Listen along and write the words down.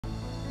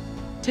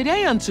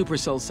Today on Super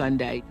Soul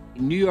Sunday,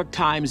 New York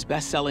Times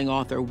bestselling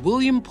author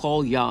William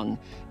Paul Young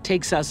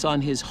takes us on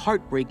his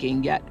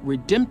heartbreaking yet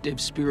redemptive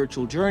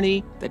spiritual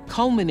journey that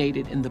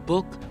culminated in the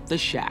book, The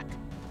Shack.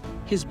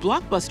 His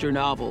blockbuster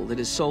novel that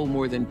has sold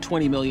more than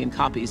 20 million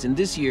copies and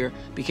this year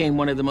became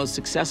one of the most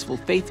successful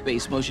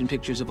faith-based motion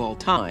pictures of all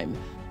time.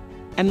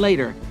 And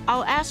later,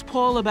 I'll ask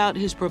Paul about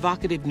his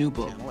provocative new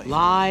book,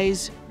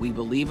 Lies We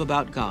Believe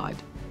About God.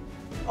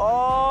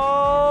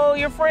 Oh,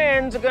 your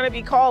friends are gonna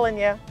be calling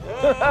you.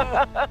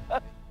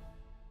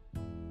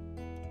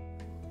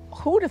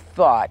 Who'd have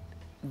thought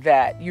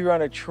that you're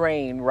on a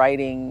train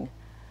writing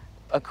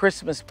a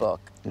Christmas book?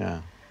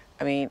 Yeah.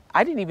 I mean,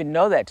 I didn't even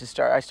know that to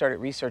start. I started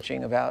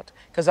researching about,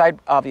 because I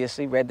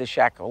obviously read The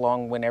Shack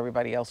along when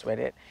everybody else read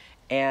it,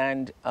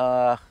 and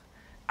I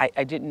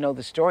didn't know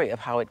the story of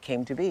how it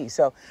came to be.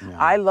 So yeah.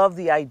 I love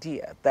the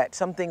idea that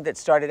something that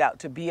started out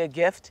to be a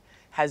gift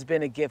has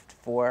been a gift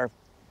for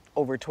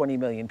over 20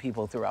 million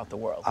people throughout the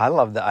world. I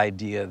love the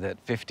idea that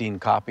 15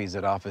 copies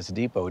at Office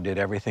Depot did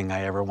everything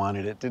I ever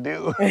wanted it to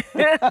do.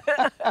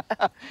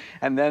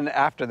 And then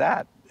after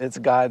that, it's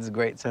God's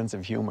great sense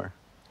of humor.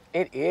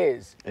 It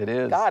is. It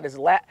is.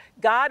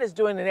 God is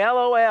doing an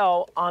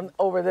LOL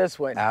over this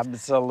one.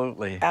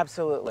 Absolutely.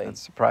 Absolutely. It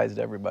surprised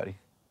everybody.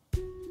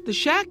 The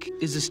Shack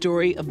is a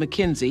story of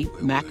Mackenzie,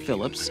 Mac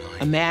Phillips,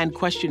 a man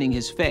questioning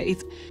his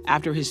faith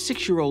after his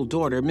 6-year-old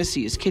daughter,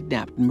 Missy, is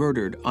kidnapped and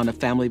murdered on a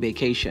family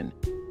vacation.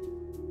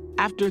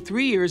 After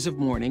 3 years of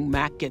mourning,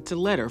 Mac gets a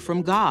letter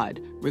from God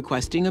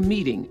requesting a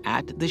meeting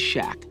at the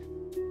Shack,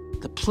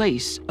 the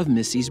place of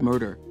Missy's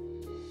murder.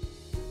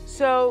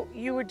 So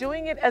you were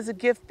doing it as a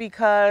gift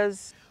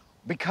because?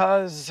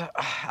 Because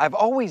I've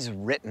always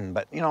written,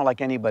 but you know,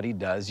 like anybody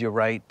does, you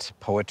write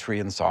poetry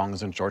and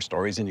songs and short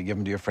stories and you give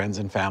them to your friends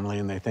and family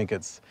and they think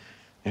it's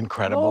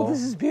incredible. Oh,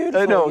 this is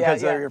beautiful. I know, because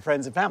they're your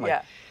friends and family.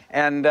 Yeah.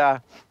 And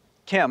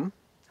Kim,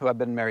 who I've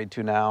been married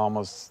to now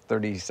almost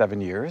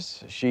 37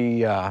 years,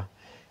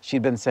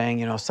 she'd been saying,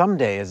 you know,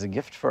 someday as a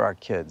gift for our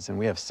kids, and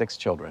we have 6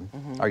 children.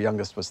 Mm-hmm. Our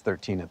youngest was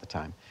 13 at the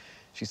time.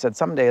 She said,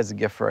 someday as a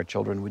gift for our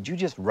children, would you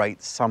just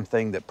write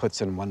something that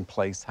puts in one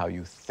place how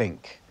you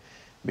think,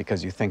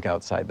 because you think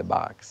outside the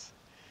box?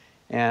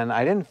 And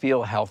I didn't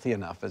feel healthy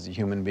enough as a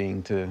human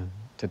being to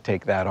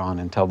take that on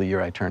until the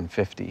year I turned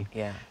 50.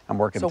 Yeah. I'm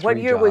working 3 jobs. So what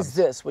year was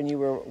this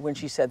when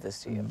she said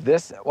this to you?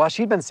 Well,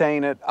 she'd been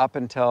saying it up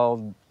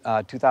until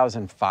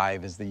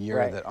 2005 is the year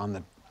right. that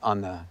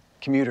on the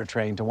commuter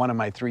train to one of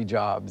my 3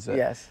 jobs.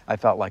 Yes. I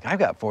felt like I've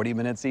got 40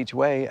 minutes each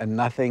way and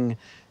nothing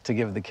to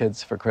give the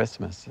kids for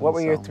Christmas. What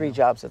were your 3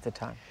 jobs at the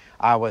time?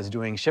 I was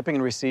doing shipping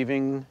and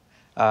receiving,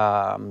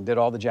 did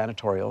all the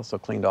janitorial, so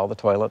cleaned all the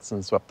toilets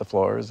and swept the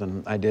floors,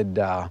 and I did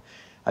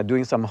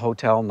doing some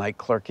hotel night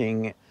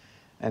clerking,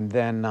 and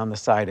then on the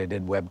side I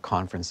did web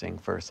conferencing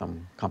for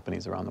some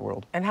companies around the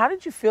world. And how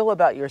did you feel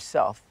about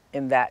yourself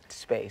in that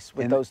space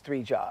with those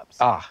 3 jobs?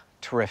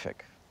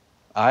 Terrific.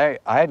 I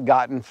had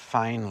gotten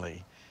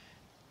finally,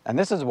 and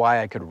this is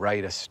why I could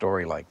write a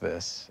story like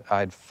this,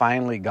 I'd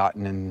finally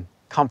gotten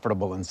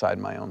comfortable inside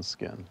my own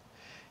skin.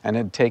 And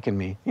it'd taken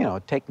me,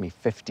 it'd take me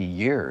 50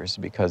 years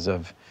because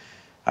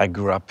I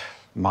grew up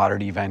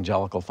moderate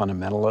evangelical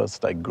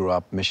fundamentalist, I grew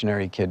up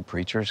missionary kid,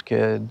 preacher's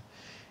kid,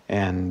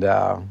 and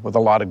with a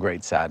lot of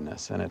great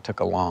sadness, and it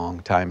took a long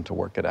time to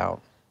work it out.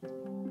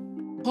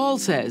 Paul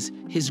says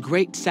his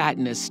great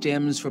sadness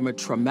stems from a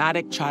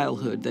traumatic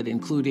childhood that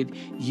included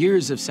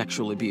years of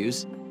sexual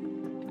abuse.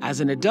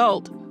 As an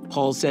adult,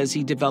 Paul says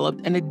he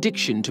developed an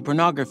addiction to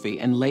pornography,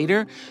 and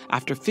later,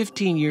 after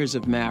 15 years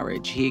of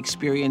marriage, he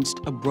experienced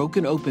a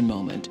broken open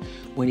moment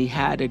when he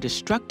had a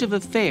destructive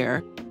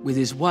affair with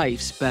his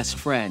wife's best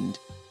friend.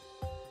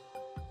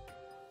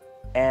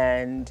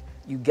 And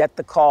you get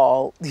the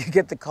call.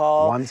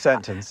 One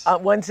sentence.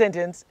 One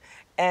sentence.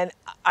 And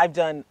I've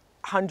done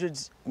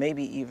hundreds,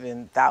 maybe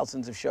even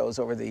thousands of shows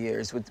over the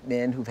years with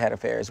men who've had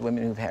affairs,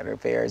 women who've had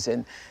affairs,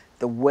 and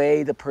the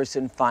way the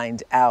person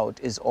finds out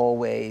is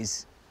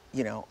always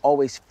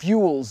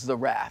fuels the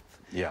wrath.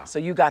 Yeah. So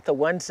you got the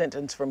one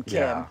sentence from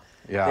Kim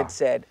that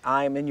said,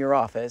 I'm in your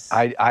office.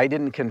 I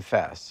didn't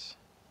confess.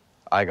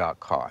 I got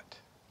caught.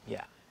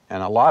 Yeah.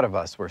 And a lot of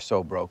us were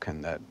so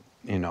broken that,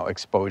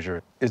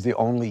 exposure is the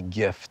only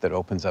gift that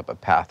opens up a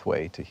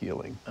pathway to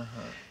healing.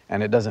 Uh-huh.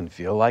 And it doesn't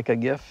feel like a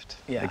gift.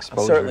 Yeah,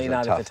 exposure certainly is a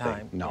not tough at the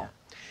time. Thing. No. Yeah.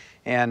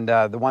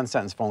 And the one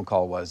sentence phone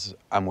call was,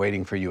 I'm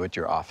waiting for you at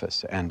your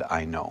office, and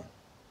I know.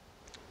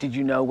 Did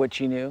you know what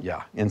you knew?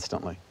 Yeah,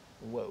 instantly.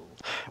 Whoa.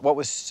 What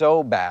was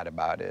so bad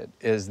about it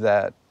is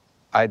that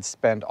I'd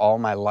spent all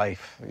my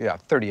life,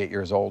 38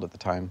 years old at the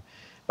time,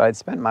 but I'd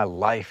spent my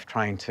life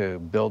trying to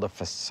build a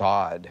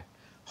facade,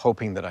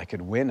 hoping that I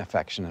could win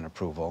affection and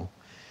approval.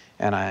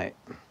 And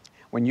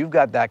when you've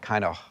got that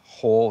kind of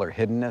hole or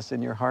hiddenness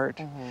in your heart,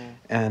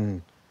 mm-hmm.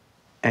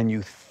 and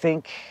you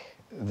think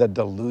the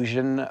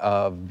delusion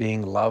of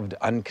being loved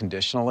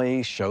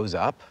unconditionally shows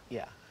up,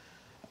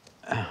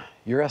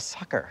 you're a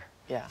sucker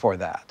for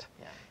that.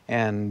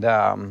 And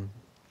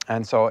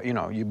so,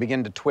 you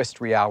begin to twist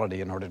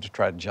reality in order to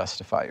try to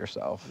justify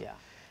yourself. Yeah.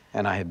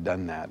 And I had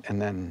done that.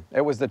 And then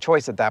it was the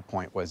choice at that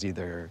point was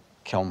either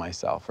kill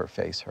myself or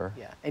face her.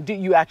 Yeah. And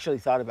you actually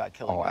thought about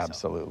killing yourself? Oh,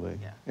 absolutely.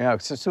 Yeah. Yeah,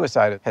 so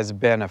suicide has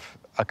been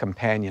a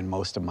companion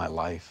most of my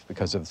life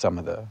because of some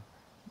of the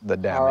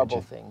damage.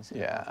 Horrible things.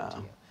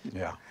 Yeah.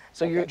 Yeah.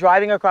 So you're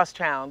driving across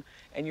town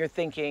and you're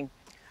thinking,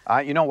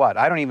 you know what?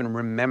 I don't even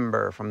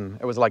remember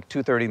it was like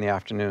 2:30 in the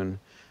afternoon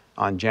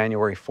on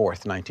January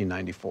 4th,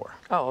 1994.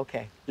 oh,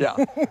 okay. Yeah,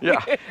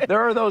 yeah. There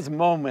are those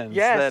moments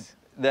Yes.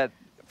 that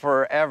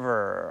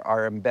forever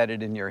are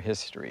embedded in your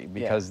history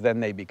because then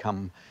they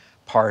become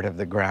part of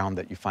the ground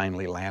that you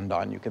finally land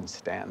on, you can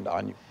stand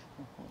on.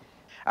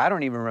 I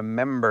don't even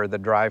remember the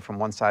drive from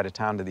one side of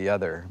town to the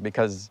other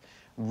because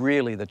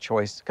really the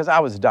choice, because I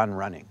was done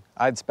running.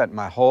 I'd spent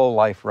my whole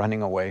life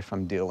running away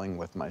from dealing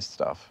with my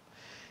stuff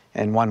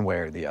in one way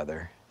or the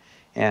other.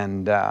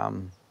 And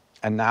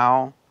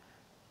now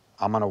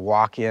I'm gonna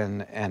walk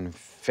in and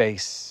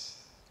face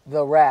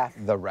The wrath.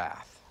 the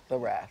wrath. The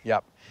wrath.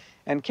 Yep.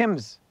 And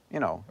Kim's,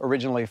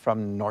 originally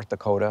from North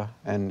Dakota,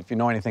 and if you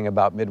know anything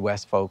about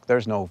Midwest folk,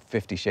 there's no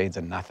 50 shades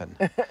of nothing.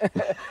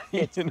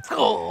 It's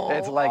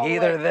like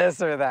either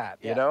this or that,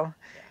 you know?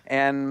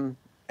 And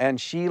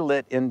she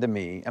lit into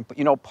me.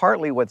 And,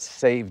 partly what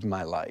saved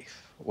my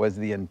life was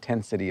the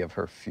intensity of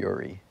her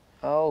fury.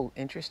 Oh,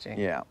 interesting.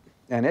 Yeah.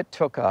 And it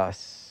took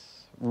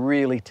us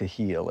really to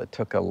heal. It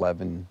took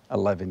 11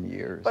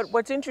 years. But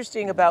what's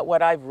interesting about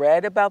what I've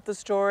read about the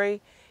story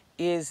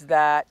is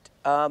that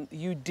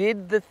you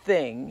did the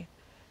thing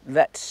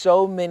that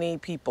so many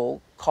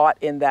people caught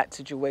in that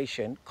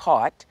situation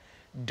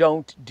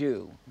don't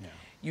do. Yeah.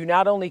 You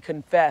not only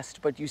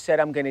confessed, but you said,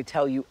 I'm going to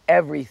tell you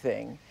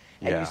everything.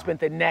 And you spent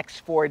the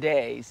next 4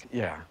 days.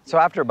 Yeah. So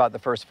after about the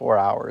first 4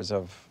 hours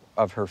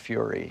of her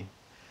fury,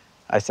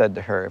 I said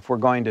to her, if we're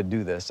going to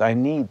do this, I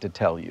need to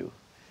tell you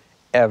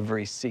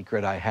every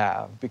secret I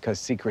have because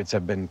secrets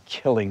have been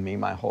killing me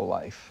my whole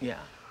life. Yeah.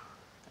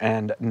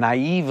 And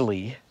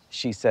naively,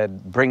 she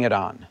said, bring it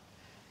on.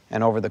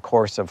 And over the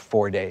course of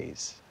 4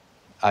 days,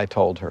 I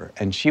told her.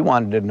 And she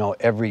wanted to know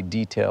every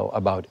detail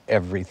about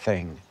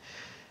everything.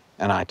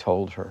 And I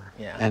told her.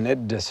 Yeah. And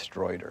it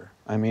destroyed her.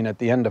 I mean, at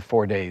the end of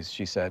 4 days,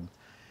 she said,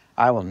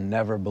 I will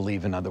never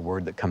believe another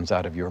word that comes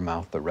out of your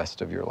mouth the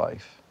rest of your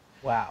life.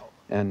 Wow.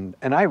 And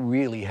I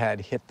really had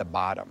hit the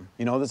bottom.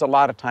 There's a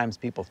lot of times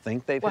people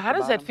think they've hit the bottom. Well, how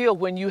does that feel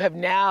when you have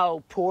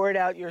now poured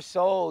out your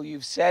soul,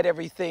 you've said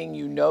everything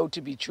you know to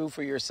be true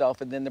for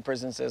yourself, and then the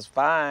person says,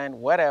 fine,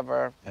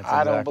 whatever,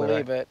 I don't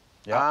believe it.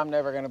 Yep. I'm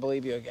never going to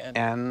believe you again.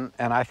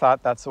 And I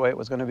thought that's the way it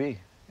was going to be.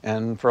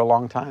 And for a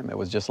long time, it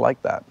was just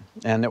like that.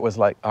 And it was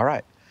like, all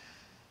right,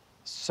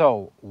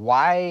 so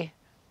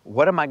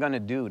what am I going to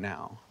do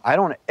now? I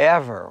don't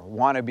ever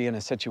want to be in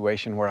a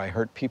situation where I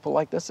hurt people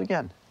like this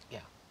again. Yeah.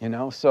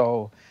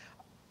 So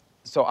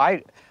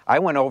I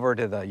went over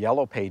to the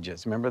Yellow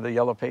Pages. Remember the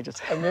Yellow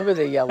Pages? I remember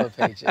the Yellow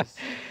Pages.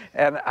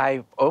 And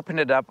I opened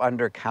it up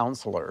under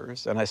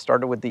counselors, and I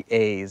started with the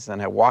A's,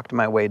 and I walked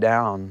my way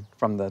down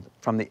from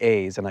the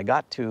A's, and I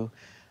got to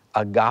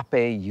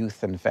Agape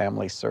Youth and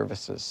Family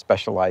Services,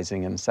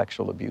 specializing in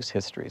sexual abuse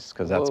histories,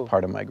 because that's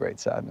part of my great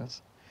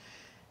sadness.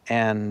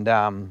 And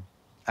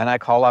I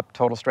call up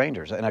total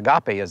strangers, and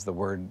agape is the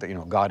word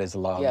that, God is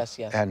love. Yes,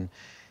 yes.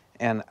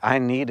 And I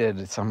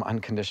needed some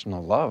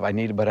unconditional love.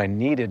 But I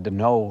needed to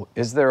know,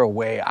 is there a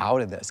way out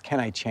of this?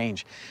 Can I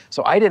change?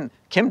 So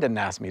Kim didn't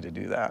ask me to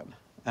do that.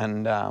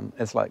 And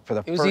it's like for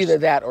the first... It was either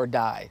that or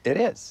die. It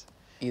is.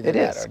 Either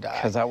that or die.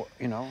 Because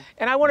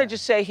And I want to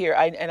just say here,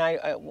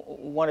 I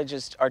want to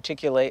just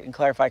articulate and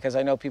clarify, because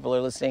I know people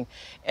are listening,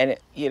 and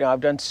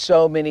I've done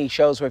so many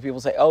shows where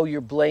people say, oh,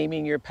 you're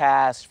blaming your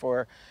past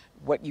for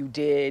what you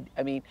did.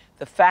 I mean,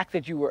 the fact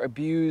that you were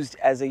abused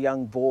as a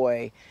young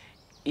boy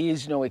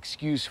is no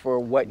excuse for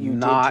what you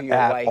did to your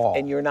wife. All.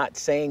 And you're not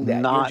saying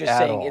that. Not you're just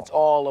saying all. It's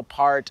all a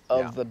part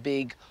of the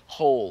big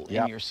hole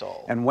in your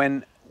soul. And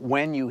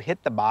when you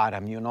hit the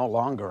bottom, you no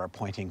longer are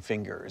pointing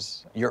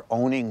fingers. You're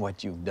owning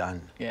what you've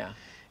done. Yeah.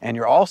 And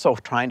you're also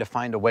trying to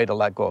find a way to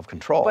let go of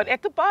control. But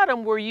at the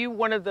bottom, were you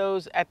one of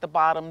those at the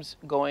bottoms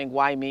going,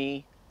 why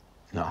me?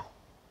 No.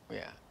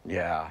 Yeah.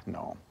 Yeah,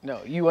 no.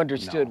 No, you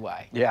understood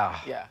why. Yeah.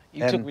 Yeah.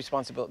 You took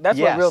responsibility. That's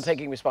what real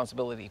taking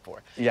responsibility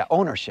for. Yeah,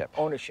 ownership.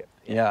 Ownership.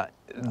 Yeah.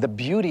 The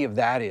beauty of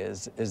that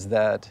is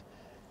that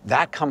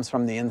comes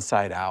from the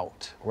inside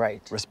out.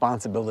 Right.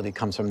 Responsibility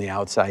comes from the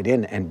outside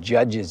in and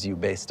judges you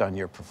based on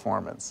your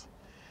performance.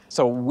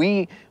 So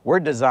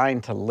we're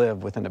designed to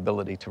live with an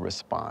ability to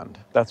respond.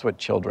 That's what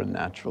children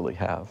naturally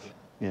have.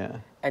 Yeah.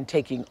 And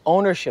taking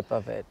ownership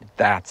of it.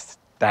 That's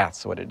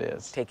what it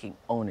is. Taking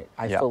own it.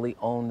 I fully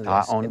own this.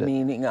 I owned it.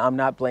 Meaning I'm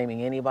not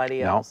blaming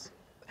anybody else.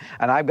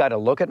 And I've got to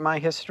look at my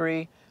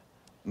history,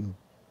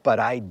 but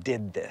I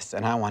did this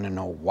and I want to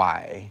know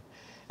why.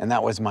 And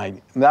that was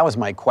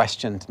my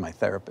question to my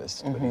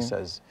therapist.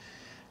 But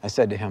I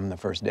said to him the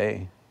first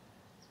day,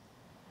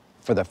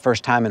 for the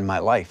first time in my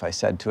life, I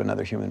said to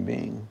another human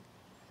being,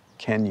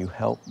 can you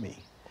help me?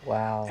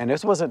 Wow. And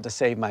this wasn't to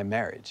save my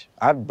marriage.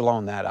 I've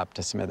blown that up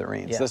to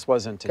smithereens. Yeah. This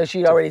wasn't to... Because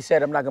she'd already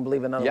said, I'm not going to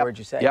believe another word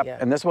you say. Yep. Yeah.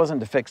 And this wasn't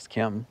to fix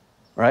Kim.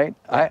 right?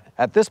 Yeah.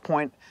 At this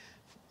point,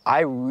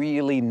 I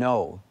really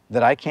know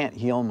that I can't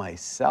heal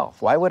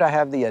myself. Why would I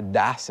have the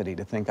audacity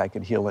to think I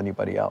could heal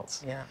anybody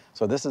else? Yeah.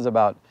 So this is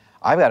about,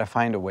 I've got to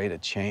find a way to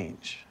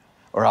change,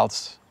 or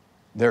else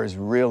there's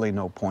really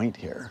no point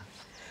here.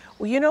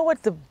 Well, you know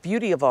what the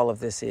beauty of all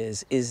of this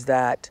is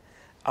that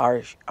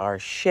our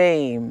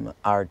shame,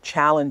 our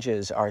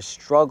challenges, our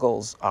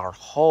struggles, our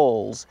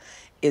holes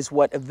is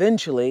what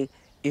eventually,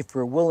 if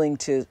we're willing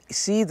to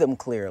see them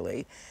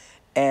clearly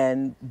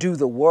and do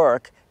the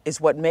work, is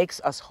what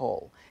makes us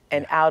whole.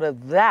 And out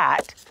of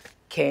that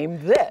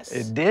came this.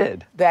 It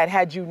did. That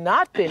had you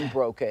not been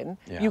broken,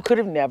 Yeah. you could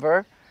have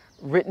never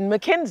written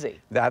Mackenzie.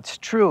 That's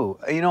true.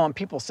 You know, and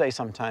people say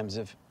sometimes,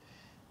 if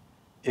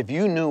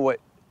you knew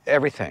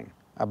everything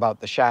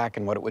about the shack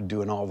and what it would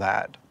do and all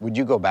that, would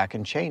you go back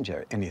and change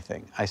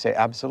anything? I say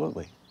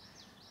absolutely.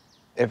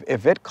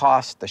 If it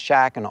cost the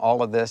shack and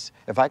all of this,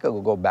 if I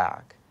could go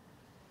back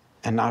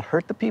and not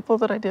hurt the people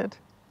that I did,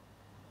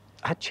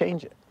 I'd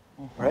change it,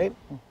 right?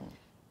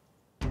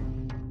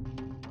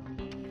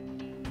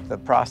 The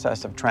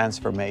process of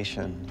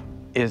transformation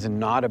is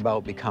not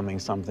about becoming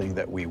something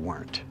that we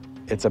weren't.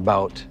 It's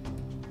about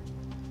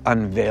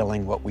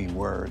unveiling what we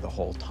were the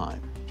whole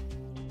time.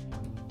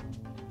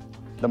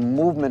 The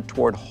movement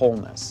toward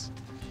wholeness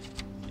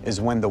is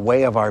when the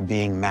way of our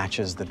being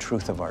matches the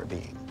truth of our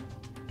being.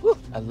 Whew,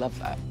 I love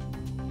that.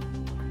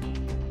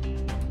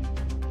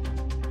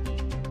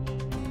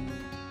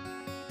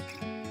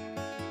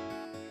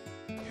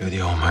 You're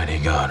the Almighty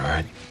God,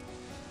 right?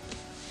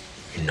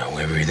 You know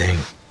everything.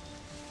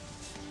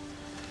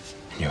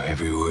 And you're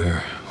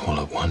everywhere, all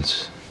at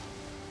once.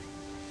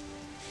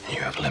 And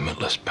you have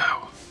limitless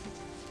power.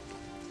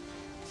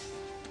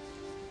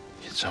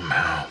 Yet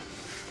somehow,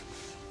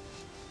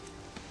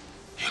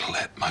 you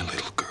let my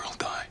little girl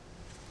die.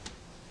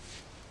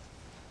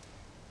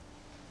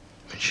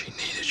 When she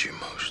needed you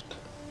most.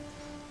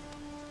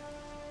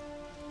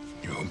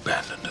 You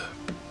abandoned her.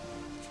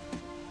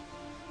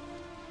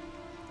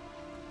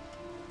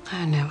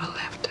 I never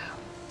left her.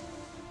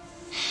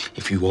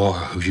 If you are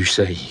who you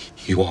say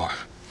you are,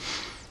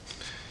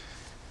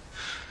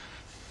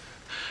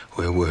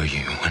 where were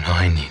you when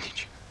I needed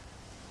you?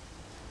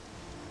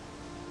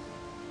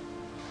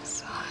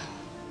 Son,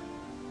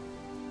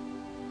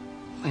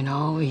 when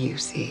all you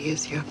see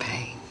is your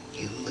pain,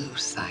 you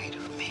lose sight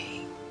of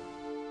me.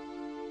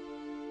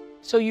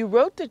 So you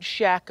wrote the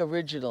shack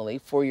originally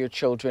for your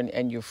children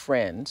and your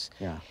friends.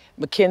 Yeah.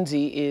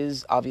 Mackenzie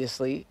is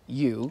obviously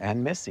you.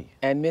 And Missy.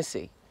 And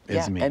Missy.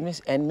 Is me.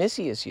 And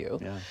Missy is you.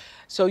 Yeah.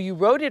 So you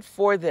wrote it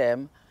for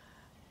them,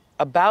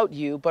 about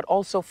you, but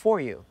also for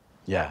you.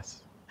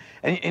 Yes.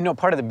 And you know,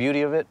 part of the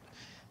beauty of it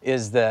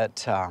is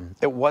that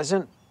it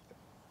wasn't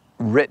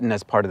written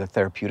as part of the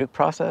therapeutic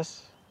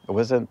process. It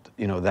wasn't,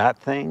 you know, that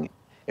thing.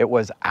 It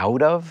was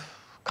out of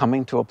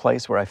coming to a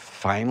place where I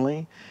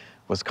finally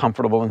was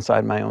comfortable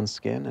inside my own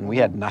skin. And we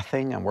had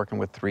nothing. I'm working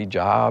with 3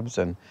 jobs.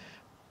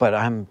 But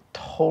I'm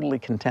totally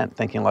content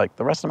thinking like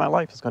the rest of my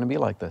life is going to be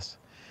like this.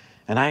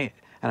 And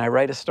I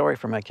write a story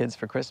for my kids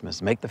for Christmas,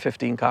 make the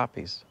 15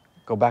 copies,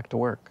 go back to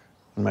work.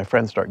 And my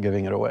friends start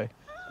giving it away.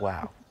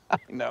 Wow. I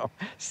know,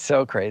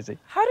 so crazy.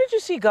 How did you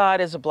see God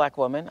as a black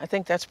woman? I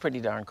think that's pretty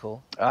darn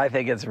cool. I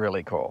think it's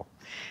really cool.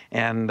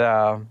 And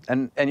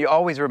you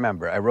always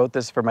remember, I wrote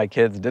this for my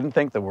kids, didn't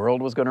think the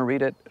world was going to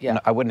read it. Yeah.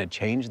 I wouldn't have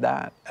changed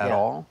that at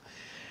all.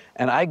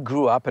 And I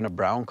grew up in a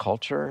brown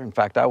culture. In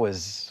fact, I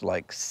was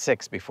like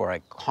 6 before I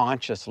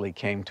consciously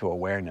came to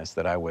awareness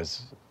that I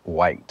was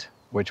white,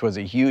 which was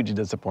a huge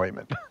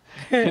disappointment.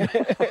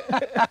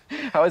 I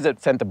was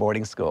sent to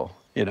boarding school,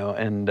 you know,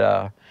 and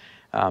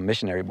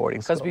missionary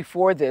boarding school. Because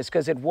before this,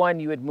 because at 1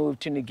 you had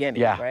moved to New Guinea,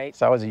 Yeah, right?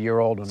 so I was a year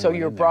old when So I went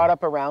you're in brought there.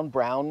 up around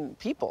brown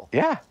people.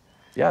 Yeah,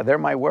 yeah, they're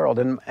my world.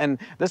 And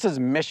this is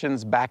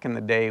missions back in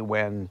the day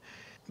when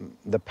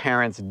the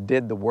parents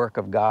did the work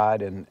of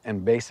God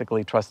and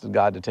basically trusted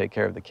God to take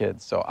care of the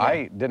kids. So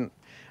I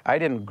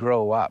didn't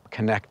grow up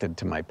connected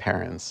to my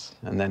parents,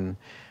 and then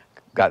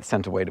got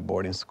sent away to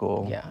boarding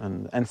school. Yeah.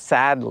 And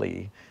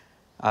sadly,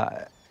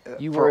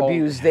 You were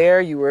abused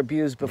there, you were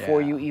abused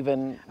before Yeah. you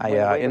even went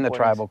Yeah, away to in the boarding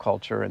tribal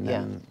culture, and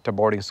then to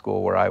boarding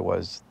school where I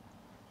was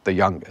the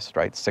youngest,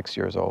 right, 6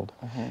 years old.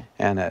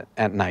 And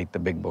at night, the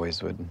big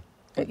boys would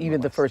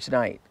Even the first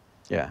night.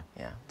 Yeah.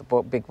 Yeah,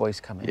 the big boys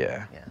come in.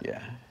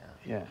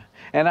 Yeah.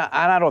 And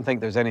I don't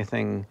think there's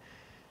anything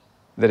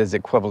that is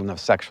equivalent of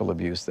sexual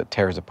abuse that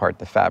tears apart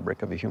the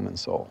fabric of a human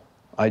soul.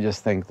 I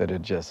just think that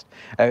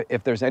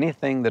if there's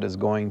anything that is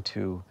going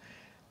to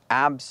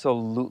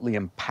absolutely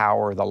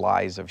empower the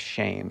lies of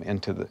shame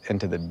into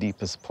the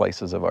deepest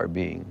places of our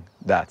being,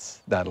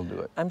 that'll do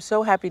it. I'm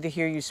so happy to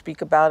hear you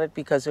speak about it,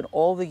 because in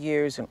all the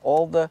years and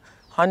all the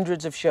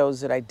hundreds of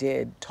shows that I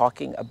did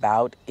talking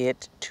about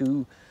it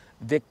to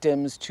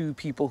victims, to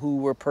people who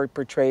were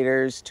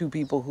perpetrators, to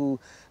people who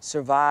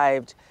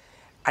survived,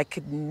 I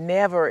could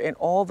never in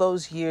all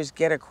those years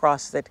get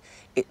across that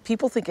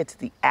people think it's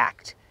the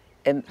act.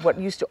 And what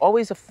used to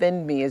always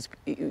offend me is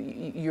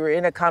you're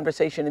in a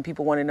conversation and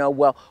people want to know,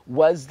 well,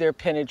 was there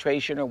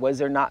penetration or was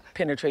there not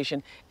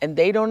penetration? And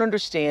they don't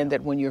understand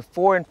that when you're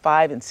 4 and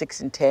 5 and 6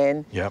 and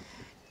 10, Yep.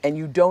 and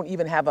you don't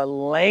even have a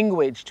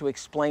language to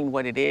explain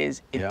what it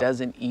is, it Yep.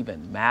 doesn't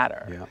even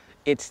matter. Yep.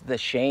 It's the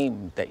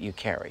shame that you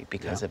carry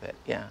because of it.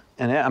 Yeah.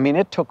 And I mean,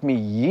 it took me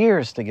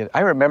years to get, I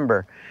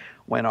remember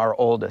when our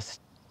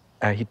oldest,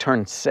 he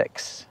turned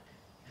 6,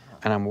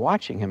 and I'm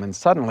watching him, and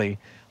suddenly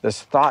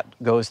this thought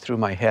goes through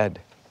my head.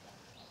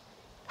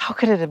 How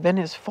could it have been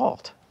his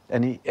fault?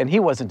 And he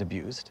wasn't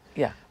abused.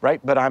 Yeah.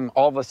 Right? But I'm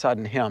all of a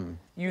sudden him.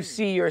 You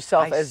see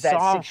yourself as that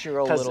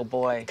 6-year-old little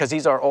boy. Because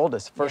he's our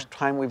oldest. First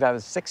time we've had a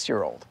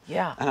 6-year-old.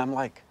 Yeah. And I'm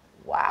like,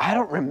 wow. I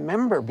don't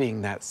remember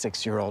being that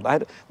 6-year-old.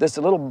 This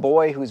little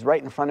boy who's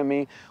right in front of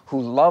me,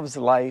 who loves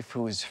life,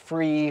 who is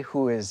free,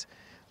 who is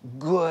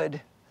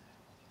good.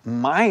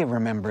 My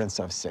remembrance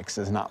of 6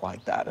 is not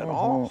like that at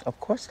all. Of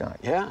course not.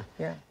 Yeah.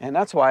 Yeah. And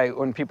that's why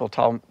when people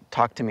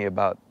talk to me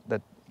about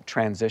the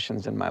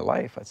transitions in my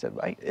life, I said,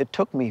 it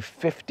took me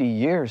 50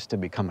 years to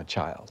become a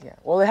child. Yeah.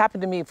 Well, it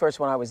happened to me first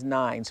when I was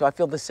 9, so I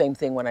feel the same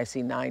thing when I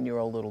see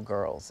 9-year-old little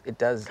girls. It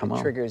does, it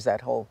triggers that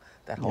whole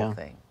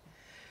thing.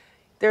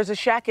 There's a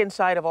shack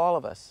inside of all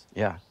of us.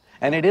 Yeah.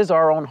 And it is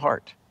our own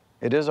heart.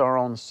 It is our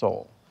own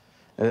soul.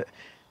 You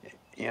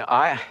know,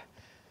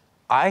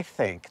 I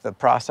think the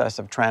process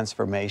of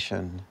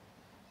transformation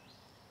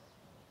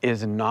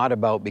is not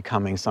about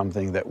becoming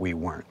something that we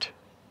weren't.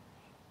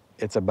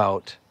 It's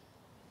about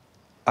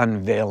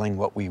unveiling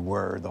what we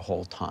were the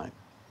whole time.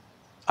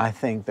 I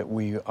think that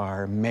we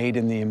are made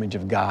in the image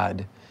of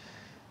God.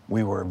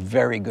 We were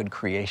very good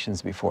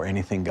creations before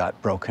anything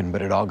got broken,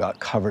 but it all got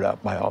covered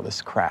up by all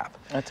this crap.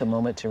 That's a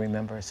moment to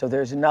remember. So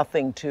there's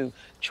nothing to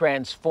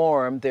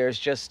transform. There's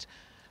just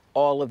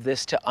all of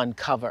this to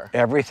uncover.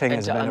 Everything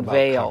has been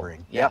unveil. about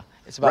covering. Yeah.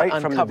 It's about right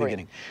uncovering. from the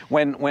beginning.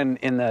 When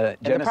in the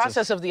Genesis, and the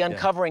process of the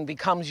uncovering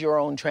becomes your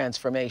own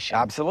transformation.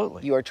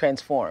 Absolutely. You are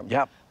transformed.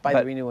 Yep. By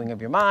the renewing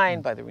of your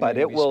mind, by the renewing but of it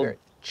your will spirit.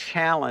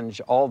 challenge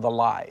all the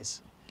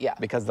lies. Yeah.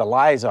 Because the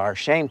lies are,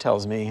 shame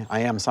tells me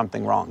I am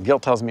something wrong.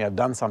 Guilt tells me I've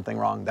done something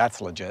wrong.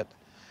 That's legit.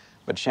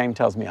 But shame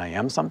tells me I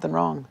am something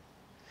wrong.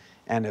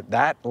 And if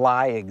that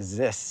lie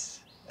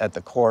exists at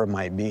the core of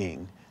my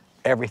being,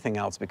 everything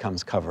else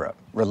becomes cover-up.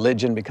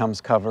 Religion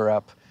becomes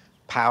cover-up.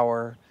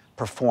 Power,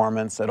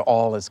 performance, it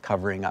all is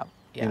covering up.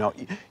 Yeah. You know,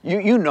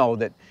 you know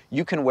that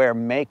you can wear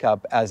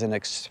makeup as an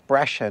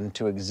expression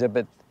to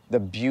exhibit the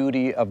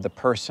beauty of the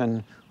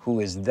person who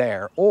is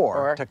there,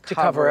 or to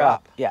cover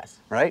up. Yes.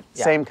 Right?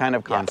 Yeah. Same kind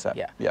of concept.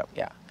 Yeah. Yep.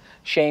 Yeah.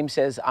 Shame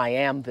says, I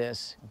am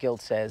this.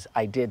 Guilt says,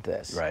 I did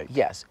this. Right.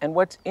 Yes. And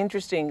what's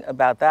interesting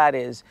about that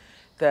is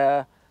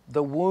the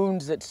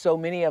wounds that so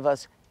many of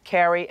us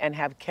carry and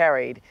have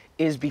carried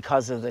is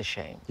because of the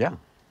shame. Yeah.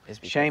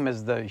 Shame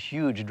is the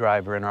huge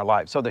driver in our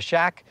lives. So the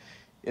shack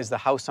is the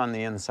house on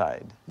the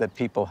inside that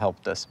people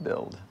helped us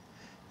build.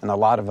 And a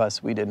lot of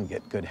us, we didn't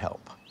get good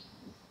help.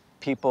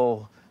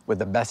 People with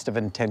the best of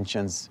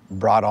intentions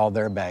brought all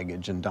their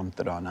baggage and dumped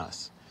it on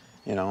us.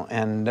 You know,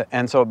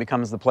 and so it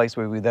becomes the place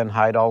where we then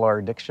hide all our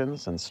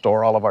addictions and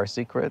store all of our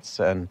secrets,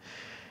 and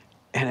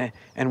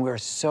we're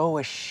so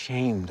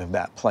ashamed of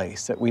that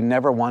place that we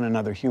never want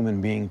another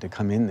human being to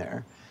come in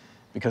there,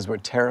 because we're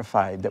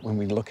terrified that when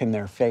we look in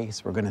their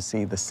face, we're going to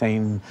see the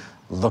same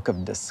look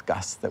of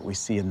disgust that we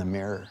see in the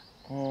mirror.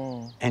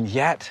 And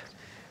yet,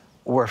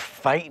 we're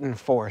fighting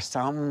for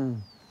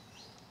some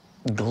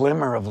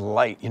glimmer of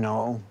light, you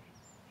know,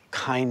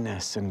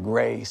 kindness and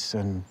grace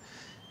and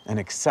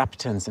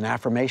acceptance and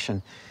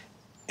affirmation.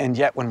 And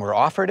yet, when we're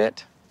offered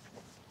it,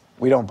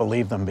 we don't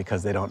believe them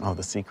because they don't know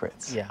the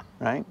secrets. Yeah.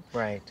 Right?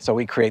 Right. So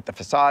we create the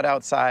facade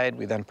outside.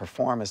 We then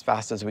perform as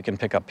fast as we can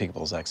pick up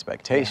people's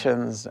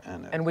expectations.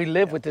 And we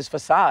live with this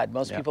facade.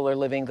 Most people are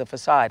living the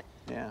facade.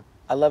 Yeah.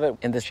 I love it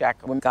in the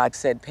shack when God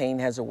said pain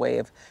has a way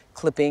of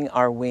clipping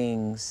our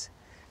wings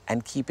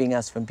and keeping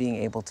us from being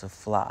able to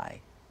fly.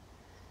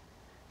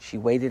 She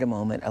waited a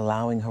moment,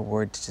 allowing her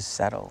words to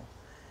settle.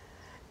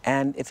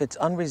 And if it's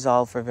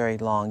unresolved for very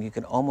long, you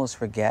can almost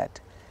forget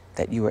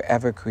that you were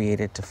ever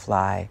created to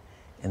fly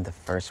in the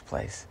first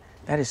place.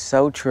 That is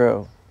so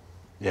true.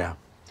 Yeah.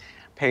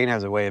 Pain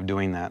has a way of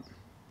doing that.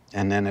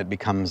 And then it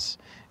becomes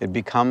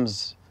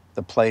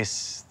the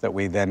place that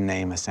we then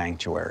name a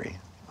sanctuary.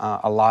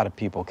 A lot of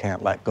people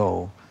can't let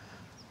go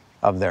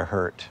of their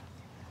hurt,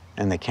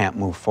 and they can't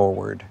move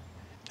forward.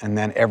 And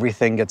then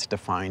everything gets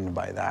defined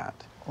by that.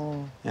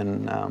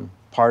 And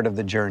part of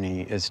the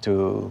journey is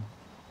to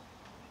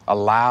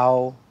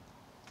allow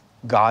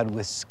God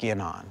with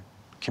skin on,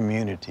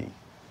 community,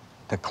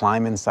 to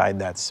climb inside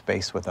that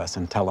space with us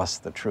and tell us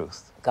the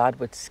truth. God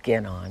with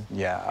skin on.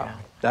 Yeah.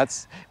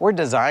 We're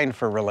designed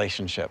for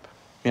relationship,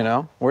 you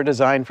know? We're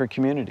designed for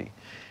community.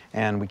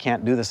 And we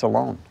can't do this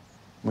alone.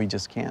 We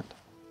just can't.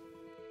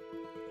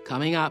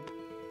 Coming up.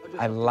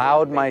 I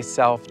allowed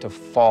myself to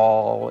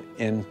fall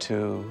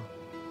into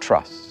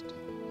trust.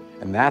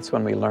 And that's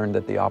when we learned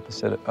that the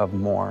opposite of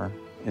more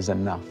is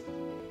enough.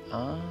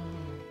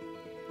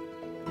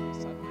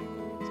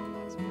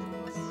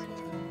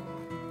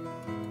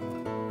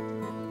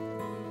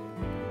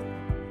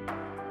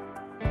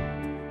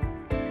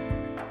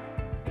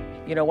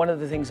 You know, one of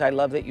the things I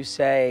love that you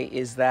say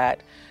is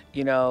that,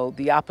 you know,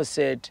 the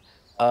opposite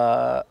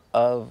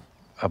of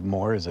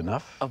more is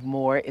enough. Of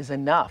more is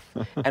enough.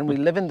 And we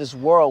live in this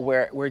world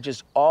where we're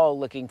just all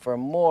looking for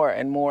more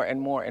and more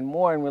and more and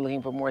more, and we're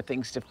looking for more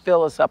things to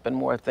fill us up and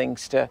more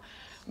things to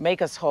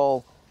make us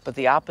whole. But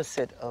the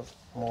opposite of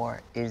more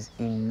is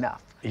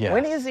enough. Yes.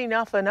 When is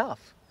enough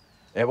enough?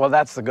 Yeah, well,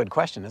 that's the good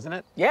question, isn't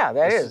it? Yeah,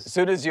 that is. As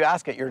soon as you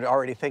ask it, you're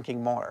already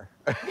thinking more.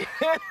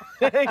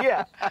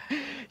 Yeah.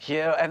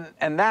 Yeah,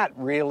 and that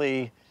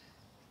really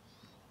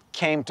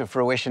came to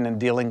fruition in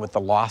dealing with the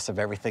loss of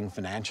everything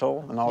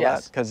financial and all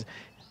Yes. that. Because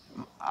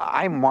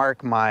I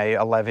mark my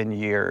 11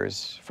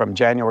 years from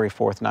January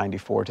 4th,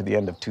 94 to the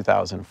end of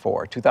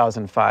 2004.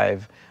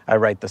 2005, I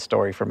write the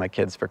story for my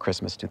kids for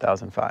Christmas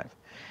 2005.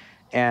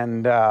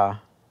 And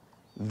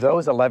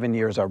those 11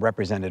 years are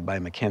represented by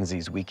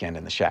Mackenzie's weekend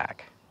in the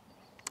shack.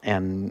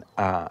 And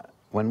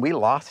when we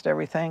lost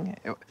everything,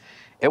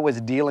 it was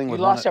dealing with...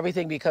 You lost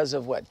everything because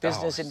of what?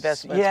 Business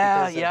investments?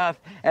 Yeah, because yeah.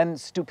 And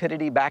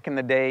stupidity back in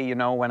the day, you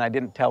know, when I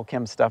didn't tell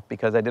Kim stuff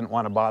because I didn't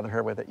want to bother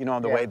her with it. You know,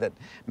 the way that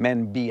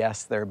men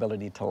BS their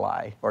ability to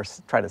lie or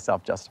try to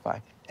self-justify.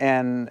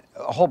 And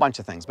a whole bunch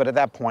of things. But at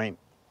that point,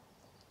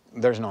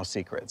 there's no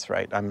secrets,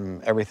 right?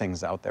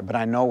 Everything's out there. But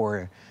I know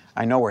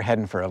we're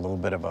heading for a little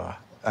bit of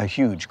a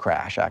huge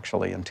crash,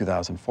 actually, in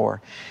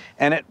 2004.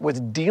 And it was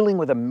dealing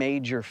with a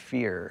major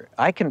fear.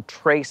 I can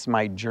trace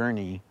my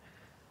journey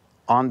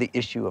on the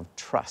issue of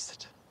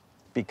trust,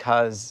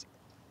 because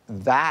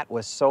that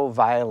was so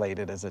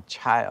violated as a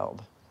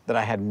child that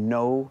I had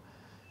no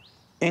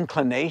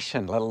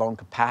inclination, let alone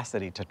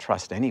capacity, to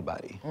trust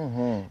anybody.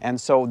 Mm-hmm.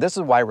 And so this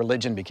is why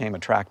religion became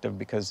attractive,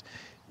 because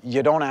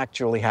you don't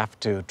actually have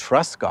to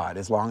trust God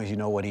as long as you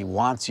know what He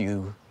wants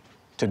you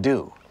to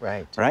do.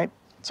 Right. Right?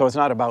 So it's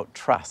not about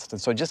trust.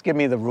 And so just give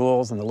me the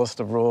rules and the list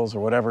of rules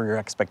or whatever your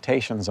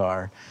expectations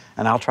are,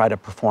 and I'll try to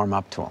perform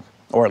up to them,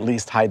 or at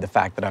least hide the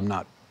fact that I'm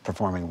not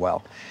performing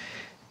well.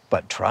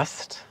 But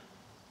trust?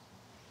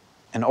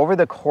 And over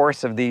the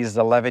course of these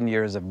 11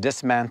 years of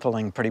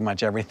dismantling pretty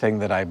much everything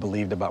that I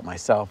believed about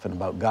myself and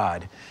about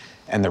God,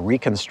 and the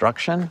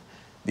reconstruction,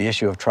 the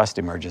issue of trust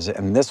emerges.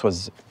 And this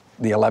was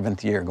the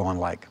 11th year I'm going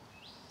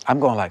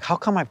like, how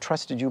come I've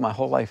trusted you my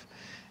whole life?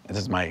 And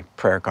this is my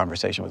prayer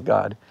conversation with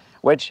God,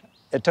 which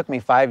it took me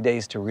 5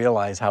 days to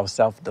realize how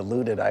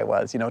self-deluded I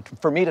was. You know,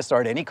 for me to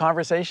start any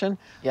conversation,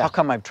 how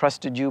come I've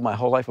trusted you my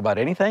whole life about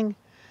anything?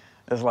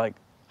 It's like,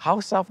 how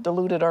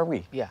self-deluded are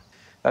we? Yeah.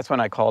 That's when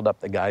I called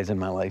up the guys in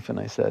my life and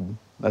I said,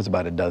 there's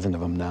about a dozen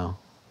of them now,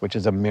 which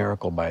is a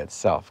miracle by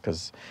itself,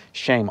 because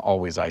shame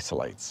always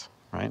isolates,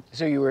 right?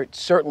 So you were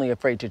certainly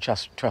afraid to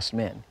trust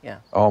men, yeah.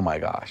 Oh my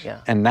gosh. Yeah.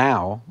 And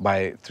now,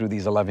 through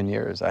these 11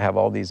 years, I have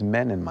all these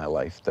men in my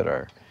life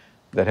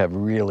that have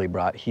really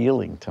brought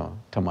healing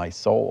to my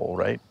soul,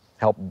 right?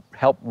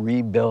 Help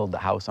rebuild the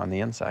house on the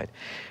inside.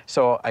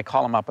 So I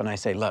call them up and I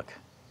say, look,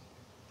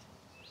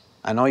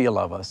 I know you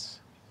love us.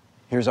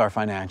 Here's our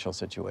financial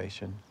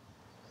situation.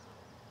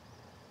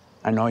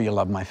 I know you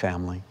love my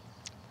family.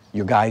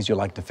 You guys, you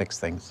like to fix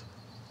things.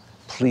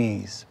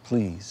 Please,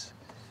 please,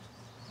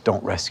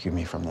 don't rescue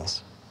me from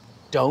this.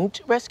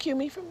 Don't rescue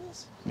me from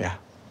this? Yeah,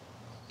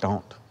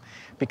 don't.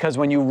 Because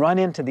when you run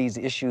into these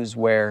issues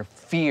where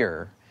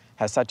fear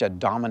has such a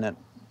dominant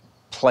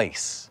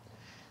place,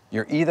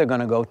 you're either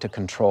going to go to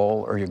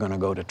control or you're going to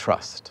go to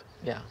trust.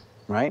 Yeah.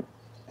 Right?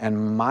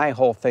 And my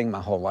whole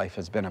life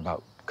has been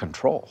about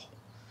control.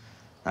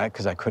 Right?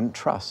 Because I couldn't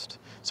trust.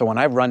 So when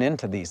I run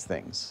into these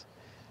things,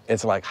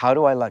 it's like, how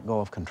do I let go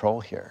of control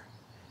here?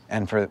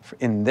 And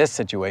in this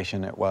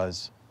situation, it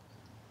was,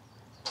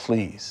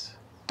 please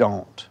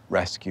don't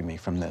rescue me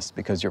from this,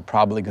 because you're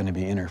probably going to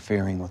be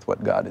interfering with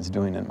what God is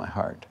doing in my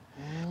heart.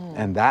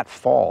 And that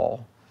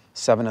fall,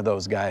 7 of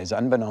those guys,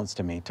 unbeknownst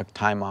to me, took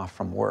time off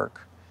from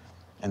work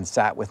and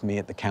sat with me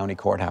at the county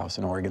courthouse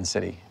in Oregon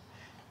City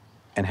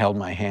and held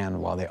my hand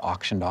while they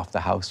auctioned off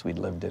the house we'd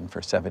lived in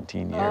for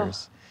 17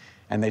 years.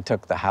 And they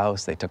took the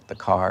house, they took the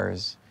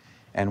cars,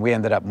 and we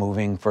ended up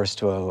moving first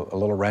to a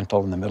little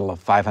rental in the middle of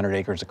 500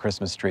 acres of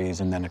Christmas trees,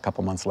 and then a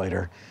couple months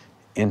later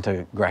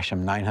into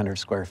Gresham, 900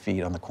 square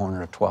feet on the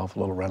corner of 12th, a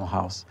little rental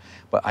house.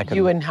 But I could...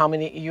 You and how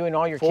many, you and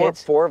all your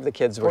kids? 4 of the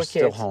kids were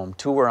still home.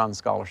 2 were on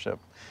scholarship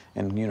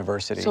in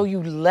university. So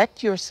you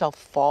let yourself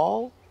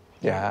fall?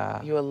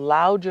 Yeah. You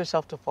allowed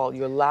yourself to fall.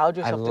 You allowed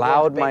yourself to go into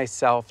allowed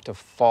myself to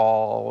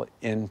fall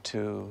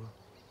into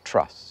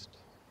trust.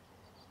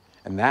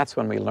 And that's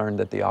when we learned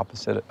that the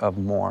opposite of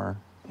more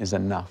is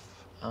enough.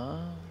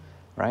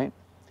 Right?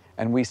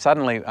 And we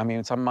suddenly, I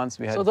mean, some months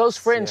we had... So those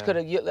friends could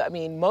have, I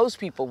mean, most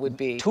people would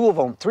be... 2 of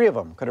them, 3 of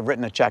them could have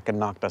written a check and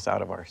knocked us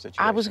out of our situation.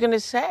 I was going to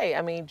say,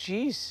 I mean,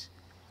 geez.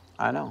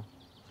 I know.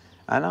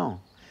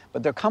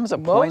 But there comes a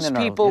point in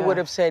Most people would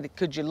have said,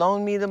 could you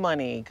loan me the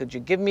money? Could you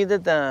give me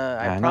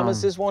I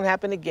promise this won't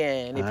happen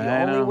again. If you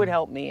only would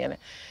help me. And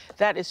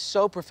that is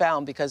so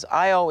profound, because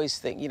I always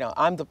think, you know,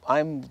 I'm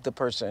the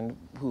person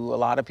who a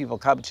lot of people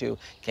come to.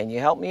 Can you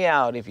help me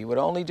out? If you would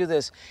only do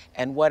this.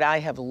 And what I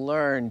have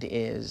learned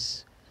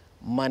is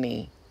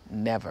money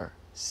never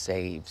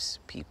saves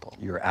people.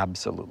 You're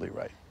absolutely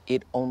right.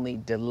 It only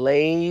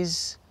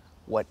delays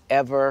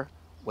whatever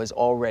was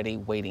already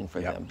waiting for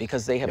them,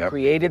 because they have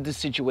created the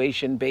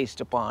situation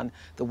based upon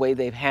the way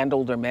they've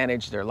handled or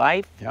managed their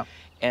life. Yep.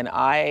 And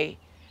I,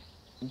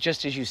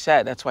 just as you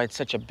said, that's why it's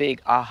such a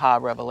big aha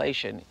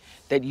revelation,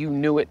 that you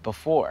knew it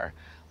before.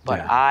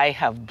 But I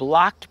have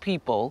blocked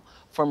people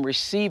from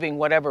receiving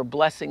whatever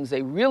blessings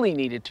they really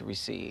needed to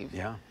receive,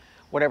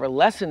 whatever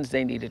lessons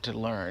they needed to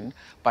learn,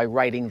 by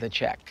writing the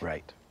check.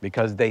 Right.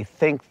 Because they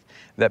think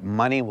that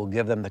money will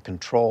give them the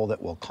control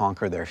that will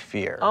conquer their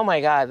fear. Oh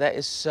my God, that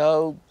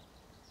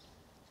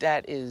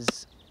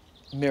is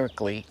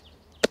miraculously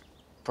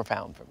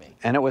profound for me.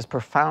 And it was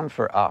profound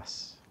for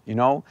us. You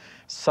know,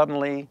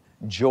 suddenly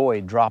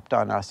joy dropped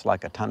on us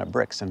like a ton of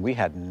bricks, and we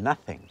had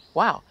nothing.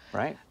 Wow.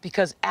 Right?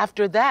 Because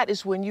after that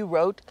is when you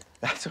wrote.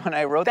 That's when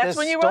I wrote this That's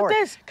when you story. wrote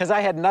this. Because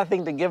I had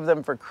nothing to give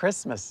them for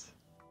Christmas.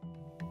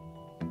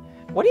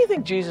 What do you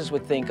think Jesus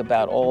would think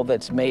about all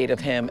that's made of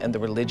him and the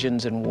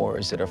religions and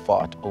wars that are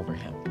fought over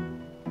him?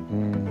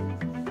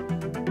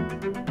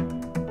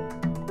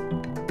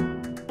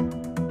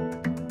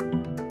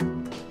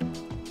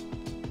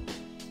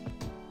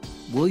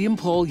 William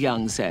Paul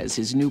Young says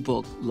his new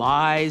book,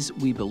 Lies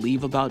We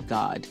Believe About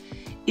God,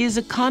 is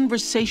a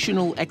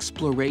conversational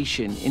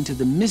exploration into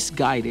the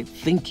misguided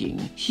thinking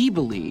he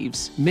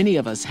believes many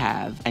of us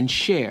have and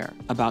share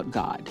about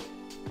God.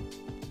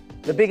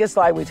 The biggest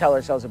lie we tell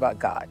ourselves about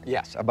God.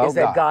 Yes, about is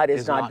that God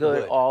is not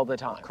good all the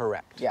time.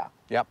 Correct. Yeah.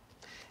 Yep.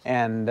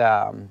 And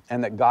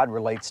that God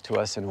relates to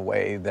us in a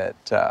way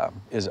that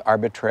is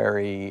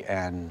arbitrary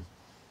and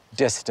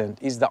distant.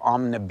 He's the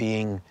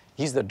omni-being.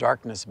 He's the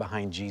darkness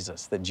behind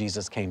Jesus that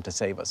Jesus came to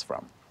save us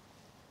from.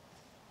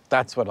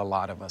 That's what a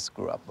lot of us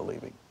grew up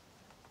believing.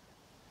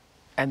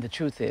 And the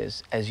truth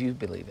is, as you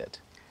believe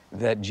it,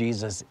 that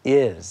Jesus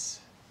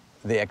is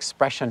the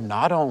expression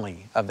not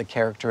only of the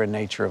character and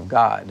nature of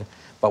God,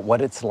 but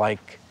what it's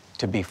like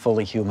to be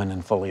fully human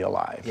and fully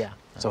alive. Yeah.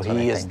 So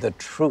he is the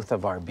truth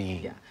of our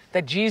being. Yeah.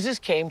 That Jesus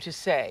came to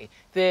say,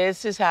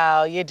 this is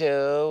how you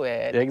do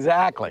it.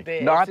 Exactly.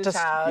 This not is to,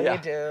 how you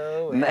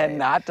do it. And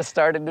not to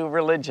start a new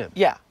religion.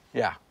 Yeah.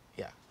 Yeah.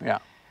 Yeah. Yeah.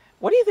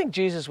 What do you think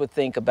Jesus would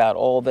think about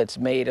all that's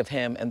made of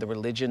him and the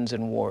religions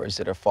and wars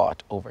that are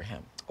fought over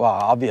him? Well,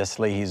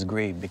 obviously he's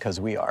grieved because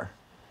we are.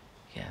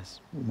 Yes.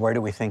 Where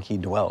do we think he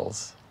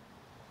dwells?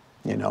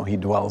 You know, he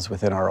dwells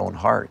within our own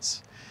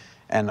hearts.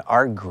 And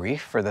our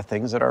grief for the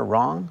things that are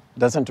wrong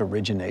doesn't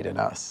originate in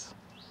us.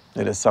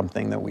 It is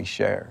something that we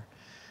share.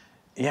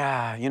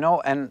 Yeah, you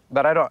know,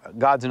 but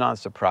God's not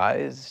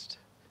surprised.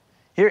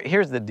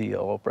 Here's the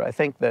deal, Oprah. I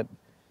think that,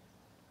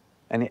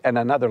 and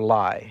another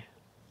lie,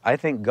 I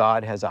think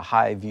God has a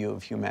high view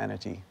of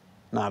humanity,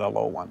 not a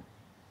low one.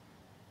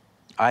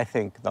 I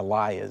think the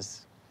lie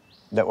is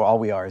that all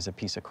we are is a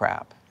piece of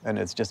crap. And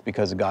it's just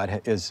because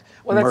God is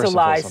Well, that's a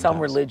lie sometimes. some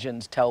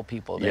religions tell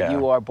people, that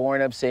you are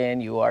born of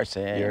sin, you are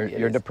sin.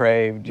 You're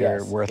depraved, you're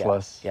Yes,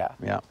 worthless.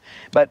 yeah.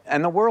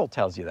 And the world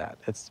tells you that.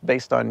 It's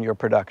based on your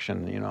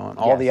production, you know, and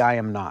all the I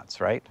am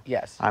nots, right?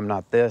 Yes. I'm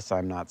not this,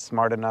 I'm not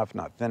smart enough,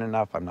 not thin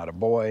enough, I'm not a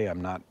boy,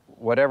 I'm not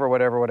whatever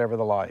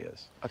the lie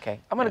is. Okay,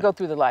 I'm gonna go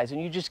through the lies,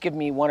 and you just give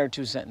me one or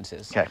two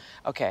sentences. Okay.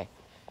 Okay.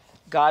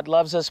 God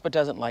loves us but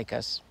doesn't like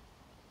us.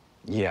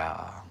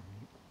 Yeah,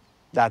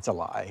 that's a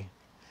lie.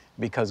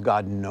 Because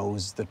God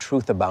knows the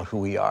truth about who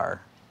we are.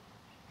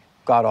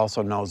 God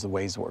also knows the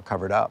ways we're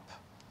covered up.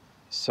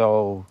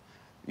 So,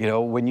 you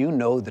know, when you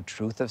know the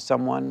truth of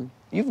someone,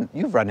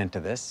 you've run into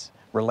this.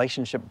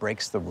 Relationship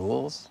breaks the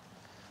rules,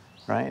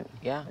 right?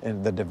 Yeah.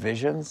 And the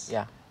divisions.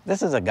 Yeah.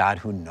 This is a God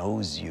who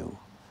knows you.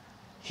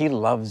 He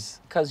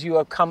loves. Because you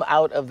have come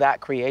out of that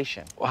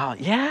creation. Wow,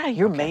 yeah,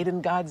 you're made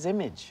in God's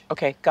image.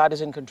 Okay, God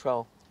is in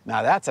control.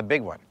 Now that's a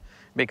big one,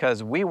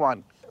 because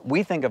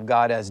we think of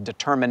God as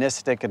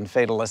deterministic and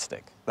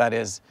fatalistic. That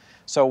is,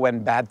 so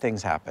when bad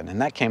things happen,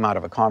 and that came out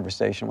of a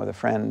conversation with a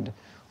friend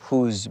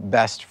whose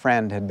best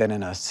friend had been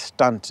in a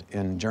stunt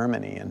in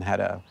Germany and had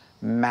a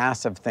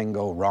massive thing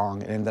go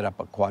wrong. It ended up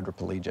a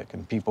quadriplegic,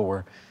 and people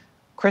were,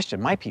 Christian,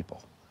 my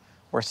people,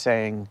 were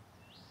saying,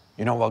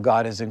 you know, well,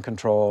 God is in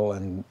control,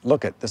 and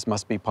look at, this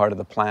must be part of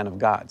the plan of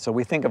God. So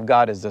we think of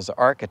God as this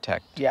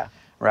architect.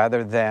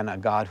 Rather than a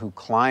God who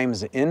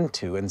climbs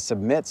into and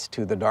submits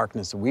to the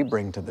darkness we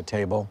bring to the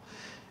table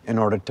in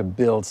order to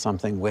build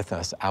something with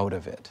us out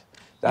of it.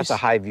 That's a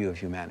high view of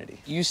humanity.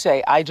 You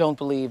say, I don't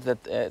believe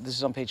that, this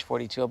is on page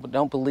 42, but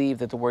don't believe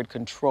that the word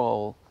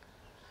control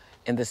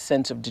in the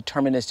sense of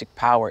deterministic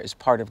power is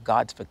part of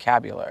God's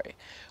vocabulary.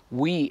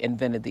 We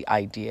invented the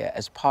idea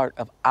as part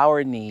of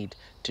our need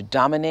to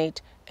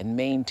dominate and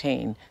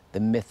maintain the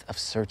myth of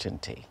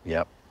certainty.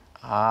 Yep.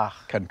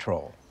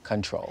 Control.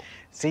 Control.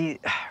 See,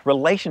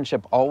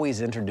 relationship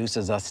always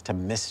introduces us to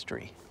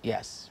mystery.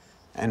 Yes.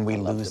 And we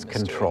lose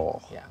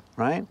control. Yeah.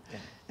 Right? Yeah.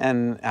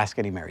 And ask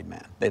any married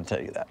man, they'd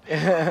tell you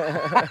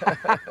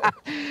that.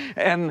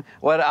 And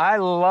what I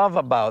love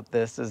about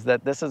this is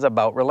that this is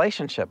about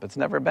relationship. It's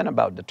never been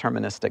about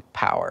deterministic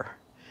power.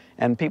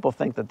 And people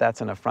think that that's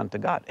an affront to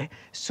God. As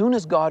soon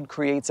as God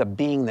creates a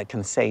being that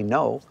can say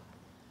no,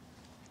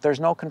 there's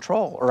no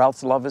control, or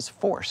else love is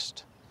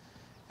forced.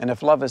 And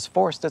if love is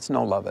forced, it's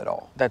no love at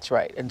all. That's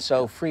right. And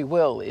so free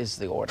will is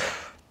the order.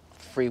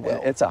 Free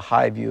will. It's a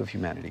high view of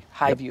humanity.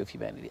 High view of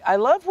humanity. I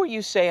love where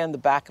you say on the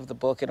back of the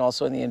book and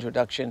also in the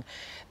introduction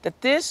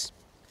that this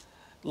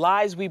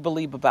lies we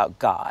believe about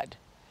God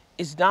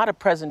is not a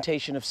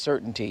presentation of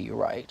certainty, you're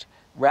right.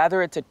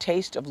 Rather, it's a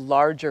taste of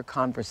larger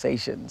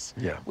conversations,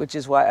 which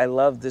is why I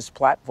love this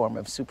platform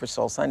of Super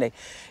Soul Sunday,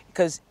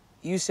 because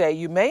you say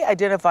you may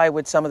identify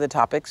with some of the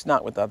topics,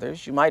 not with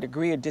others. You might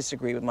agree or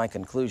disagree with my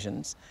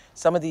conclusions.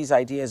 Some of these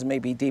ideas may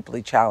be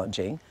deeply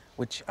challenging,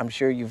 which I'm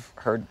sure you've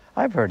heard.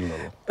 I've heard a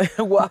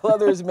little. While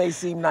others may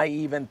seem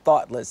naive and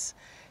thoughtless.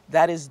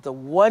 That is the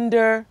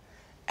wonder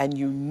and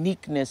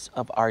uniqueness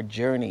of our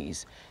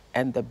journeys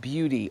and the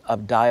beauty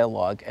of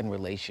dialogue and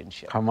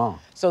relationship. Come on.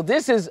 So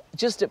this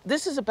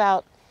is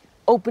about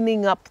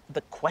opening up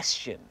the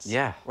questions.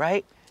 Yeah.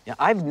 Right? Yeah,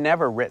 I've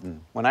never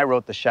written, when I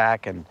wrote The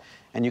Shack, and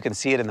you can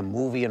see it in the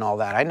movie and all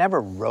that, I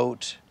never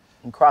wrote.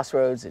 And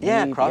Crossroads and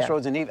Eve.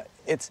 Crossroads and Eve.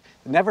 It's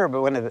never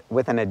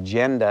with an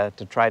agenda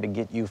to try to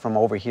get you from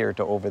over here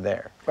to over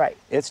there. Right.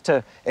 It's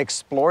to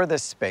explore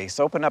this space,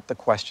 open up the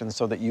questions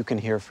so that you can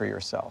hear for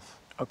yourself.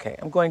 Okay,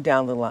 I'm going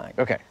down the line.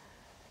 Okay.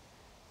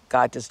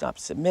 God does not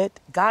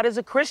submit. God is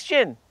a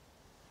Christian.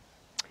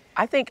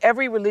 I think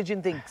every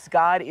religion thinks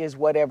God is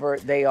whatever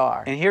they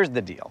are. And here's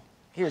the deal.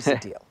 Here's the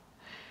deal.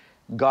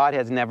 God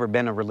has never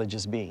been a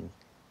religious being.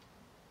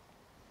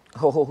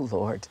 Oh,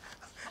 Lord.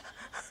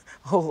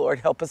 Oh, Lord,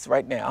 help us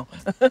right now.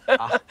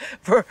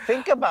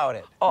 Think about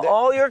it.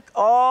 All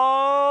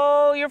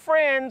your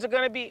friends are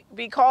going to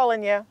be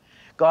calling you.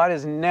 God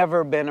has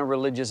never been a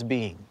religious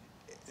being.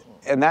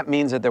 And that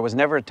means that there was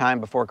never a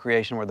time before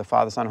creation where the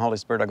Father, Son, and Holy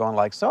Spirit are going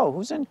like, so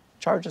who's in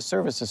charge of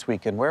service this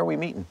weekend? Where are we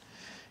meeting?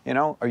 You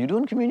know, are you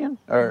doing communion?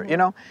 Or, you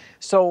know,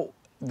 so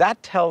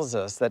that tells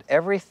us that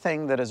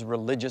everything that is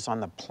religious on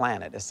the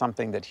planet is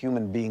something that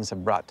human beings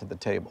have brought to the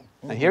table.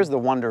 And here's the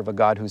wonder of a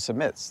God who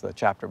submits, the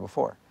chapter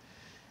before,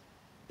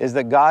 is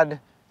that God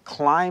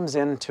climbs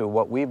into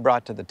what we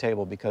brought to the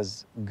table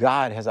because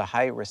God has a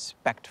high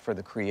respect for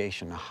the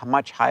creation, a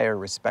much higher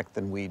respect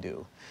than we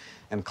do,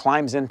 and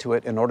climbs into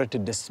it in order to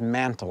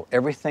dismantle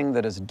everything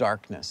that is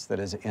darkness that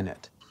is in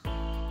it.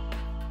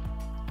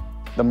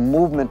 The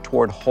movement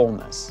toward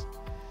wholeness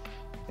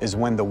is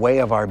when the way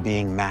of our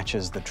being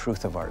matches the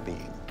truth of our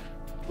being.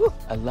 Whew,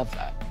 I love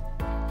that.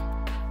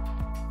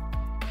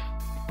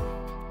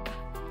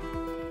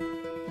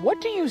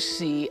 What do you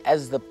see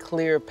as the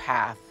clear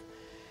path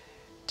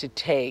to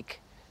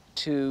take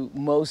to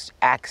most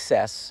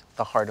access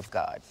the heart of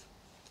God?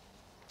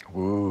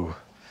 Ooh.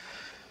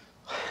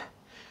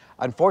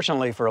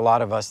 Unfortunately, for a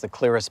lot of us, the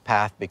clearest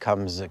path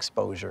becomes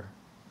exposure.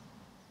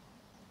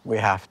 We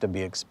have to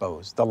be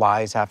exposed. The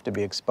lies have to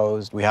be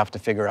exposed. We have to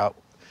figure out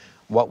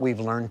what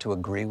we've learned to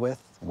agree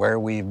with, where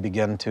we've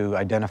begun to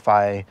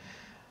identify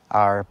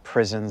our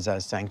prisons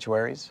as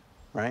sanctuaries,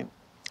 right?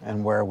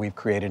 And where we've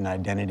created an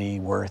identity,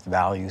 worth,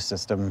 value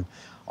system,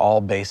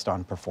 all based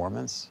on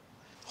performance.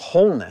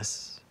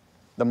 Wholeness,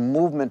 the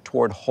movement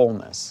toward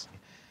wholeness,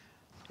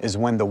 is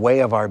when the way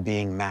of our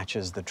being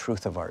matches the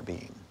truth of our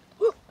being.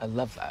 I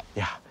love that.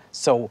 Yeah.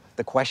 So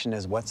the question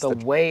is, what's the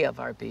way of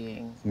our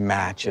being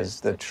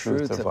matches the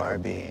truth of our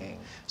being. being.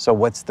 So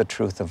what's the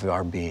truth of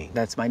our being?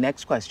 That's my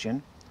next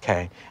question.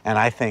 Okay, and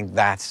I think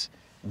that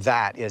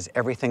is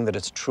everything that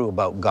is true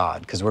about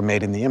God, because we're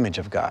made in the image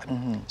of God.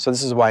 So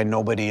this is why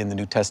nobody in the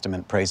New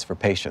Testament prays for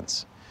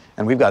patience.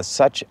 And we've got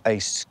such a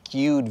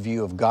skewed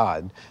view of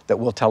God that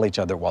we'll tell each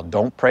other, well,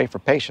 don't pray for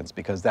patience,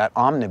 because that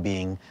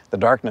omni-being, the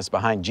darkness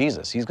behind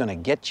Jesus, he's going to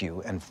get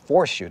you and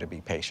force you to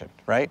be patient,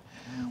 right?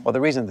 Well,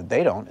 the reason that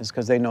they don't is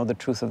because they know the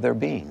truth of their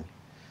being.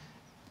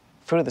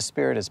 Fruit of the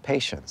Spirit is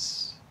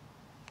patience.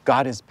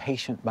 God is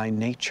patient by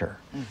nature,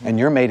 and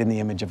you're made in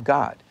the image of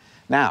God.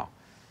 Now,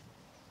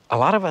 a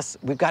lot of us,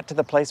 we've got to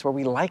the place where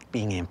we like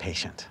being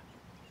impatient,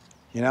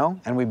 you know?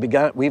 And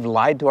we've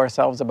lied to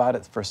ourselves about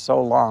it for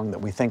so long that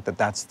we think that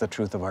that's the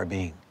truth of our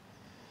being.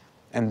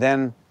 And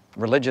then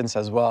religion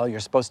says, well, you're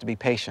supposed to be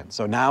patient.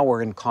 So now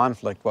we're in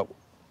conflict.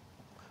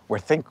 We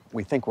think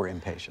we're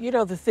impatient. You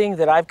know, the thing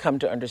that I've come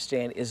to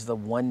understand is the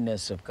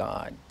oneness of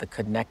God, the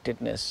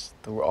connectedness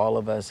through all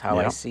of us, how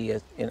I see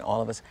it in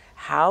all of us.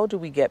 How do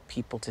we get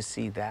people to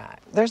see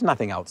that? There's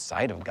nothing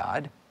outside of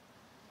God.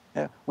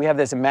 Yeah. We have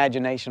this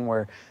imagination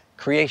where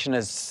creation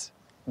is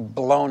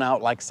blown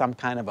out like some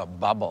kind of a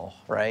bubble,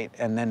 right?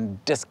 And then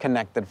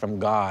disconnected from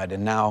God,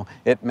 and now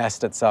it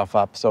messed itself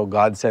up, so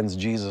God sends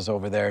Jesus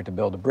over there to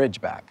build a bridge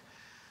back.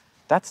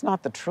 That's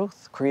not the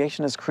truth.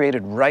 Creation is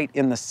created right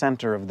in the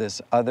center of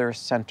this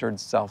other-centered,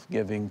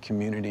 self-giving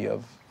community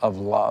of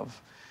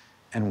love.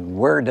 And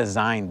we're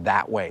designed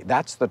that way.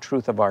 That's the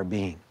truth of our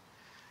being.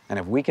 And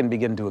if we can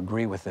begin to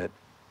agree with it,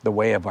 the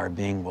way of our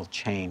being will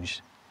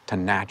change to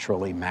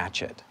naturally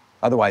match it.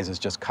 Otherwise, it's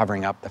just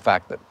covering up the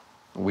fact that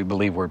we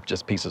believe we're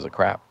just pieces of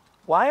crap.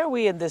 Why are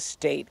we in this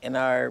state in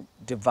our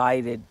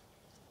divided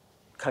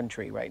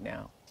country right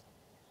now?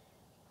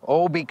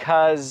 Oh,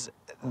 because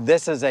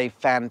This is a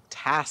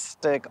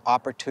fantastic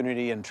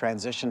opportunity and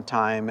transition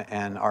time,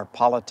 and our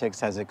politics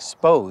has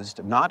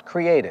exposed, not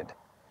created,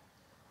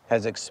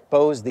 has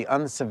exposed the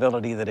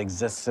uncivility that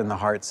exists in the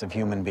hearts of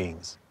human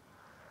beings,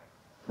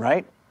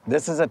 right?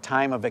 This is a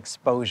time of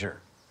exposure.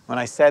 When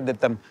I said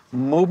that the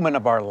movement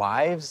of our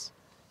lives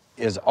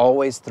is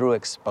always through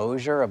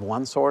exposure of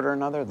one sort or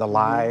another, the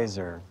lies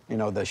or, you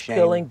know, the shame.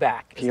 Peeling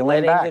back. Peeling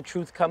letting back. the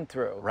truth come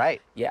through. Right.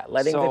 Yeah,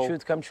 letting the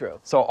truth come true.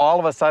 So all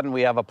of a sudden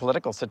we have a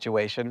political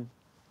situation,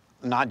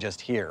 not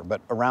just here, but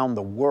around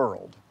the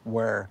world,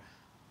 where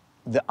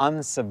the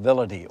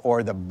uncivility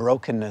or the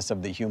brokenness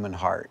of the human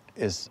heart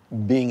is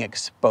being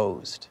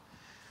exposed.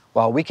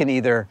 Well, we can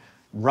either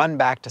run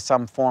back to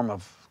some form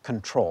of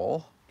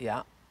control,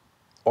 Yeah.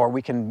 or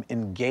we can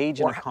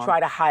engage in Or try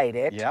to hide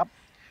it. Yep.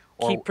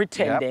 Keep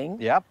pretending.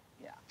 Yep.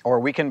 Yeah. Or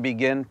we can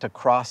begin to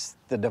cross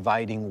the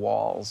dividing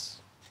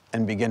walls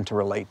and begin to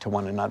relate to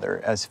one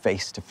another as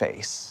face to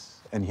face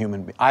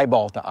and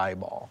eyeball to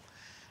eyeball.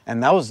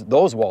 And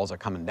those walls are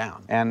coming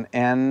down.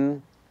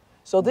 And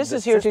So this the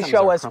is here to systems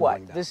show are us what?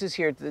 crumbling down. This is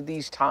here,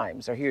 these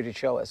times are here to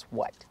show us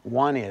what?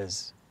 One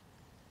is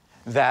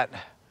that,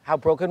 How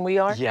broken we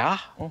are? yeah,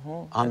 on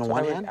the That's what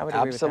one I would- hand, I would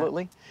agree with that.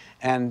 absolutely.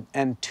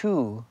 And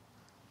two,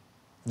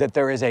 that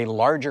there is a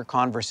larger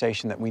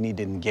conversation that we need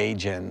to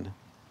engage in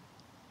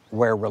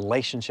where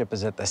relationship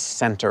is at the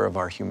center of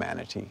our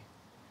humanity.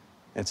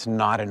 It's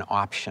not an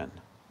option,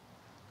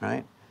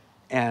 right?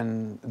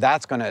 And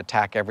that's going to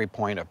attack every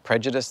point of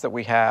prejudice that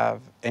we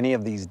have, any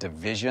of these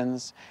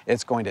divisions.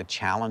 It's going to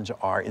challenge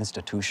our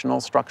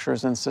institutional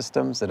structures and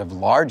systems that have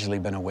largely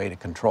been a way to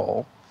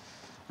control,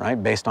 right,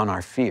 based on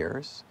our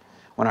fears.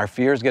 When our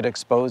fears get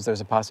exposed, there's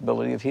a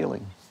possibility of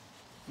healing.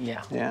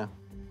 Yeah. Yeah.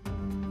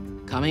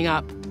 Coming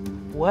up,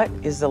 what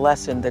is the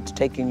lesson that's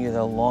taken you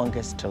the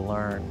longest to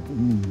learn?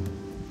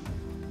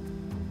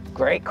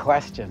 Great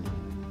question.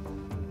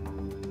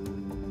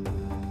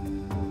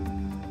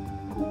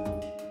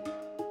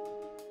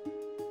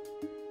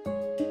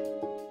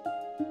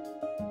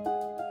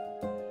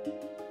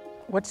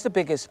 What's the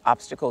biggest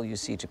obstacle you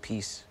see to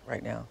peace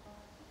right now?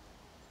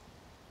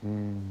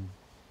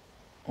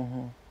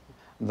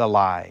 The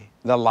lie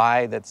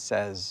that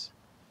says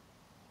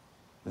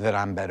that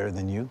I'm better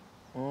than you,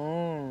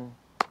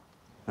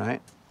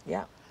 right?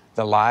 Yeah.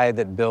 The lie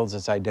that builds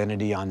its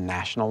identity on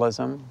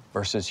nationalism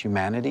versus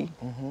humanity.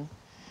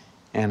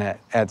 And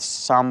at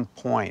some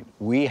point,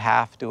 we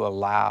have to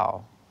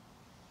allow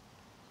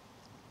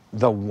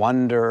the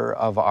wonder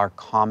of our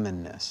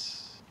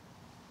commonness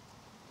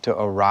to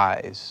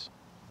arise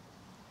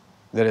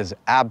that is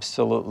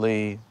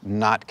absolutely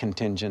not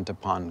contingent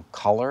upon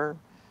color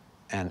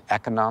and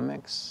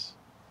economics,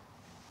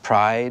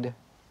 pride.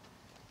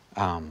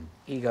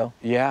 Ego.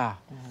 Yeah,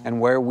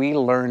 and where we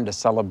learn to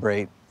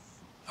celebrate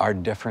our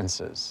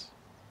differences.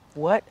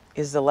 What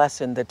is the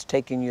lesson that's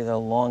taken you the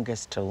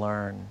longest to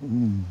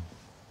learn?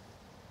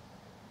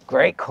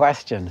 Great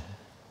question.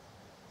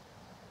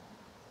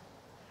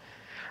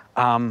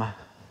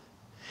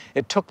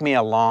 It took me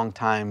a long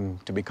time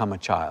to become a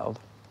child.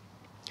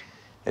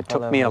 It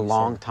took love me how a you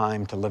long say it.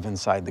 time to live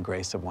inside the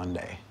grace of one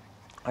day.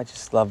 I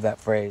just love that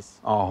phrase.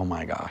 Oh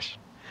my gosh.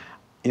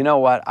 You know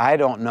what? I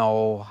don't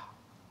know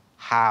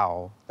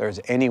how there's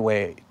any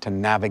way to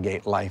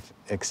navigate life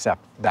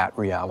except that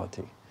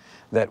reality.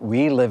 That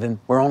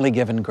we're only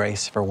given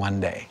grace for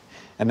one day.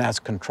 And as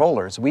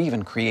controllers, we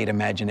even create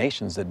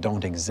imaginations that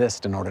don't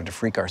exist in order to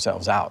freak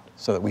ourselves out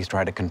so that we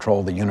try to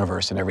control the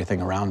universe and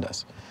everything around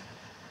us.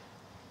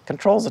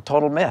 Control's a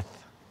total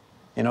myth.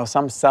 You know,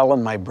 some cell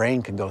in my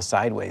brain could go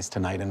sideways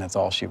tonight and that's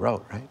all she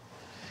wrote, right?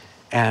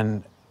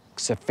 And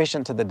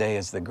sufficient to the day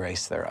is the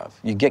grace thereof.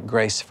 You get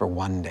grace for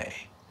one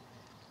day.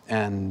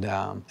 And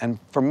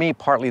for me,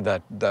 partly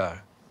the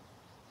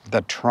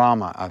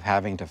trauma of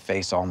having to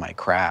face all my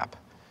crap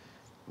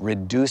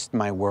reduced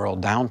my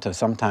world down to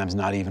sometimes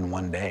not even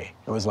one day.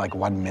 It was like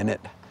 1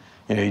 minute.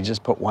 You know, you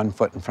just put one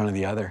foot in front of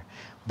the other.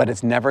 But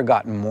it's never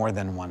gotten more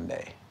than one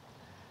day.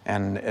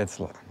 And it's,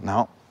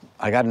 no,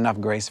 I got enough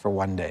grace for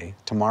one day.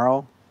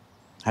 Tomorrow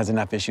has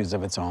enough issues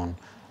of its own.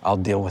 I'll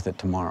deal with it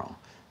tomorrow.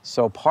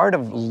 So part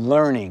of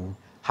learning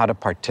how to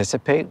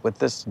participate with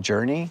this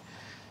journey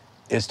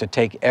is to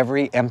take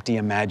every empty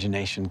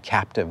imagination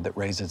captive that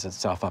raises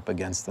itself up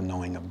against the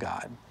knowing of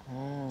God.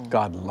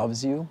 God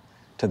loves you.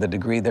 To the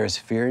degree there's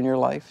fear in your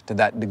life, to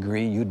that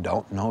degree you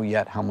don't know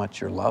yet how much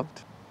you're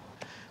loved.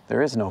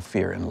 There is no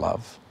fear in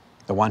love.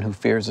 The one who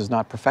fears is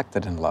not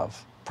perfected in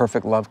love.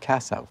 Perfect love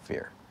casts out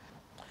fear.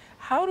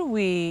 How do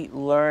we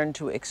learn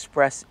to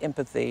express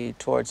empathy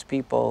towards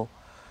people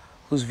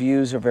whose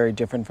views are very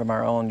different from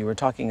our own? You were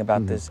talking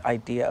about this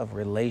idea of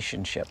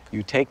relationship.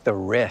 You take the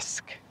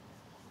risk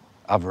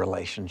of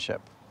relationship.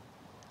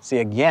 See,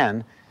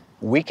 again,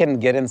 we can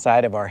get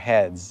inside of our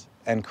heads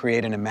and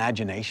create an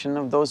imagination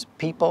of those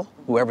people,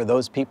 whoever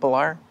those people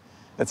are.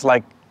 It's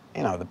like,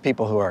 you know, the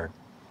people who are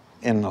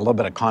in a little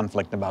bit of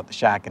conflict about the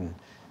Shack and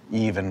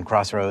Eve and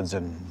Crossroads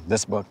and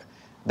this book.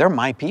 They're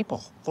my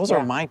people. Those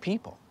are my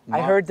people.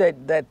 I heard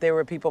that there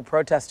were people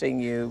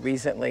protesting you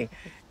recently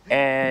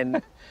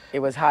and it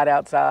was hot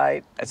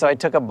outside. So I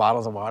took up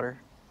bottles of water.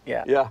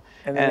 Yeah. Yeah.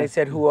 And then they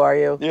said, "Who are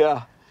you?"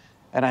 Yeah.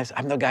 And I said,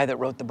 "I'm the guy that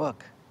wrote the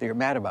book that you're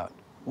mad about."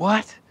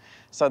 What?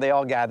 So they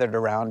all gathered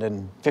around,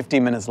 and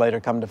 15 minutes later,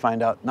 come to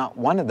find out, not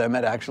one of them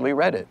had actually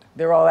read it.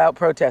 They're all out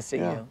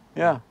protesting Yeah. you.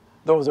 Yeah.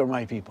 Those are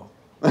my people.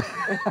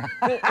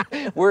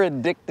 We're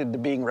addicted to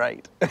being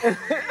right.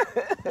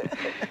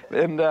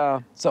 And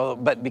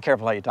but be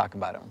careful how you talk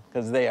about them,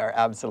 because they are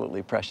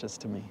absolutely precious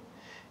to me.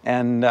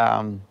 And,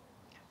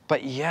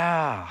 but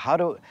yeah, how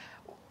do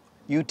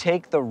you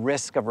take the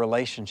risk of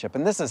relationship?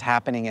 And this is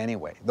happening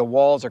anyway. The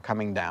walls are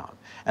coming down,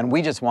 and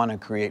we just want to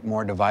create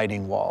more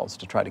dividing walls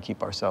to try to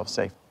keep ourselves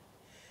safe.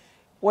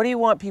 What do you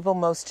want people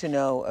most to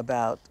know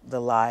about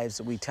the lies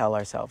that we tell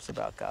ourselves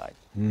about God?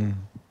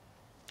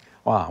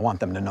 Well, I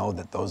want them to know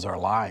that those are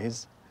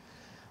lies.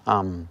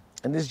 And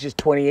this is just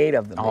 28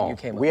 of them that you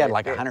came up with. We had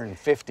like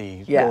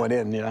 150 Yeah. going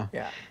in, you know?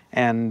 Yeah.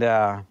 And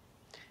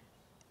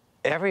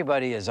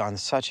everybody is on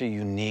such a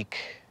unique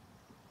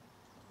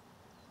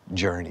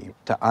journey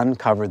to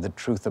uncover the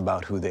truth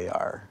about who they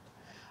are.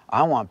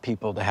 I want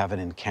people to have an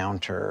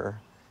encounter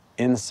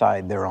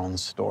inside their own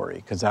story,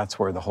 because that's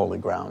where the holy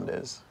ground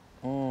is.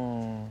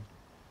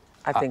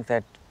 I think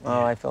that,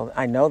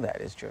 I know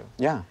that is true.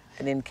 Yeah,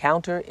 An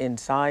encounter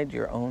inside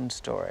your own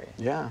story,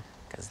 yeah.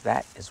 because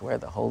that is where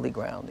the holy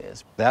ground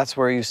is. That's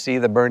where you see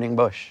the burning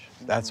bush.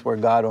 That's where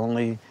God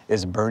only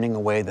is burning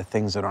away the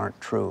things that aren't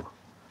true.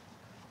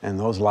 And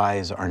those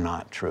lies are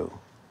not true.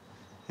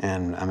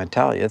 And I'm gonna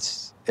tell you,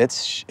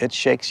 it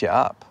shakes you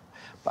up.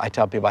 I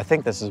tell people, I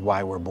think this is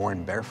why we're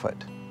born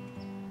barefoot,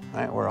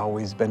 right? We're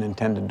always been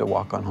intended to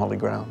walk on holy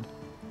ground.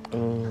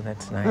 Ooh,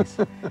 that's nice.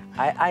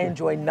 I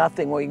enjoy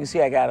nothing. Well, you can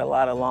see I got a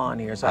lot of lawn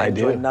here, so I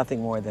enjoy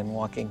nothing more than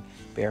walking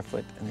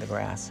barefoot in the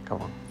grass.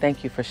 Come on.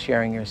 Thank you for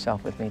sharing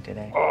yourself with me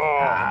today. Oh,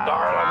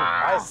 darling,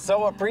 I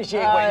so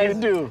appreciate what you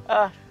do.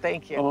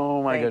 Thank you.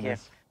 Oh, my Thank you.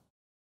 goodness.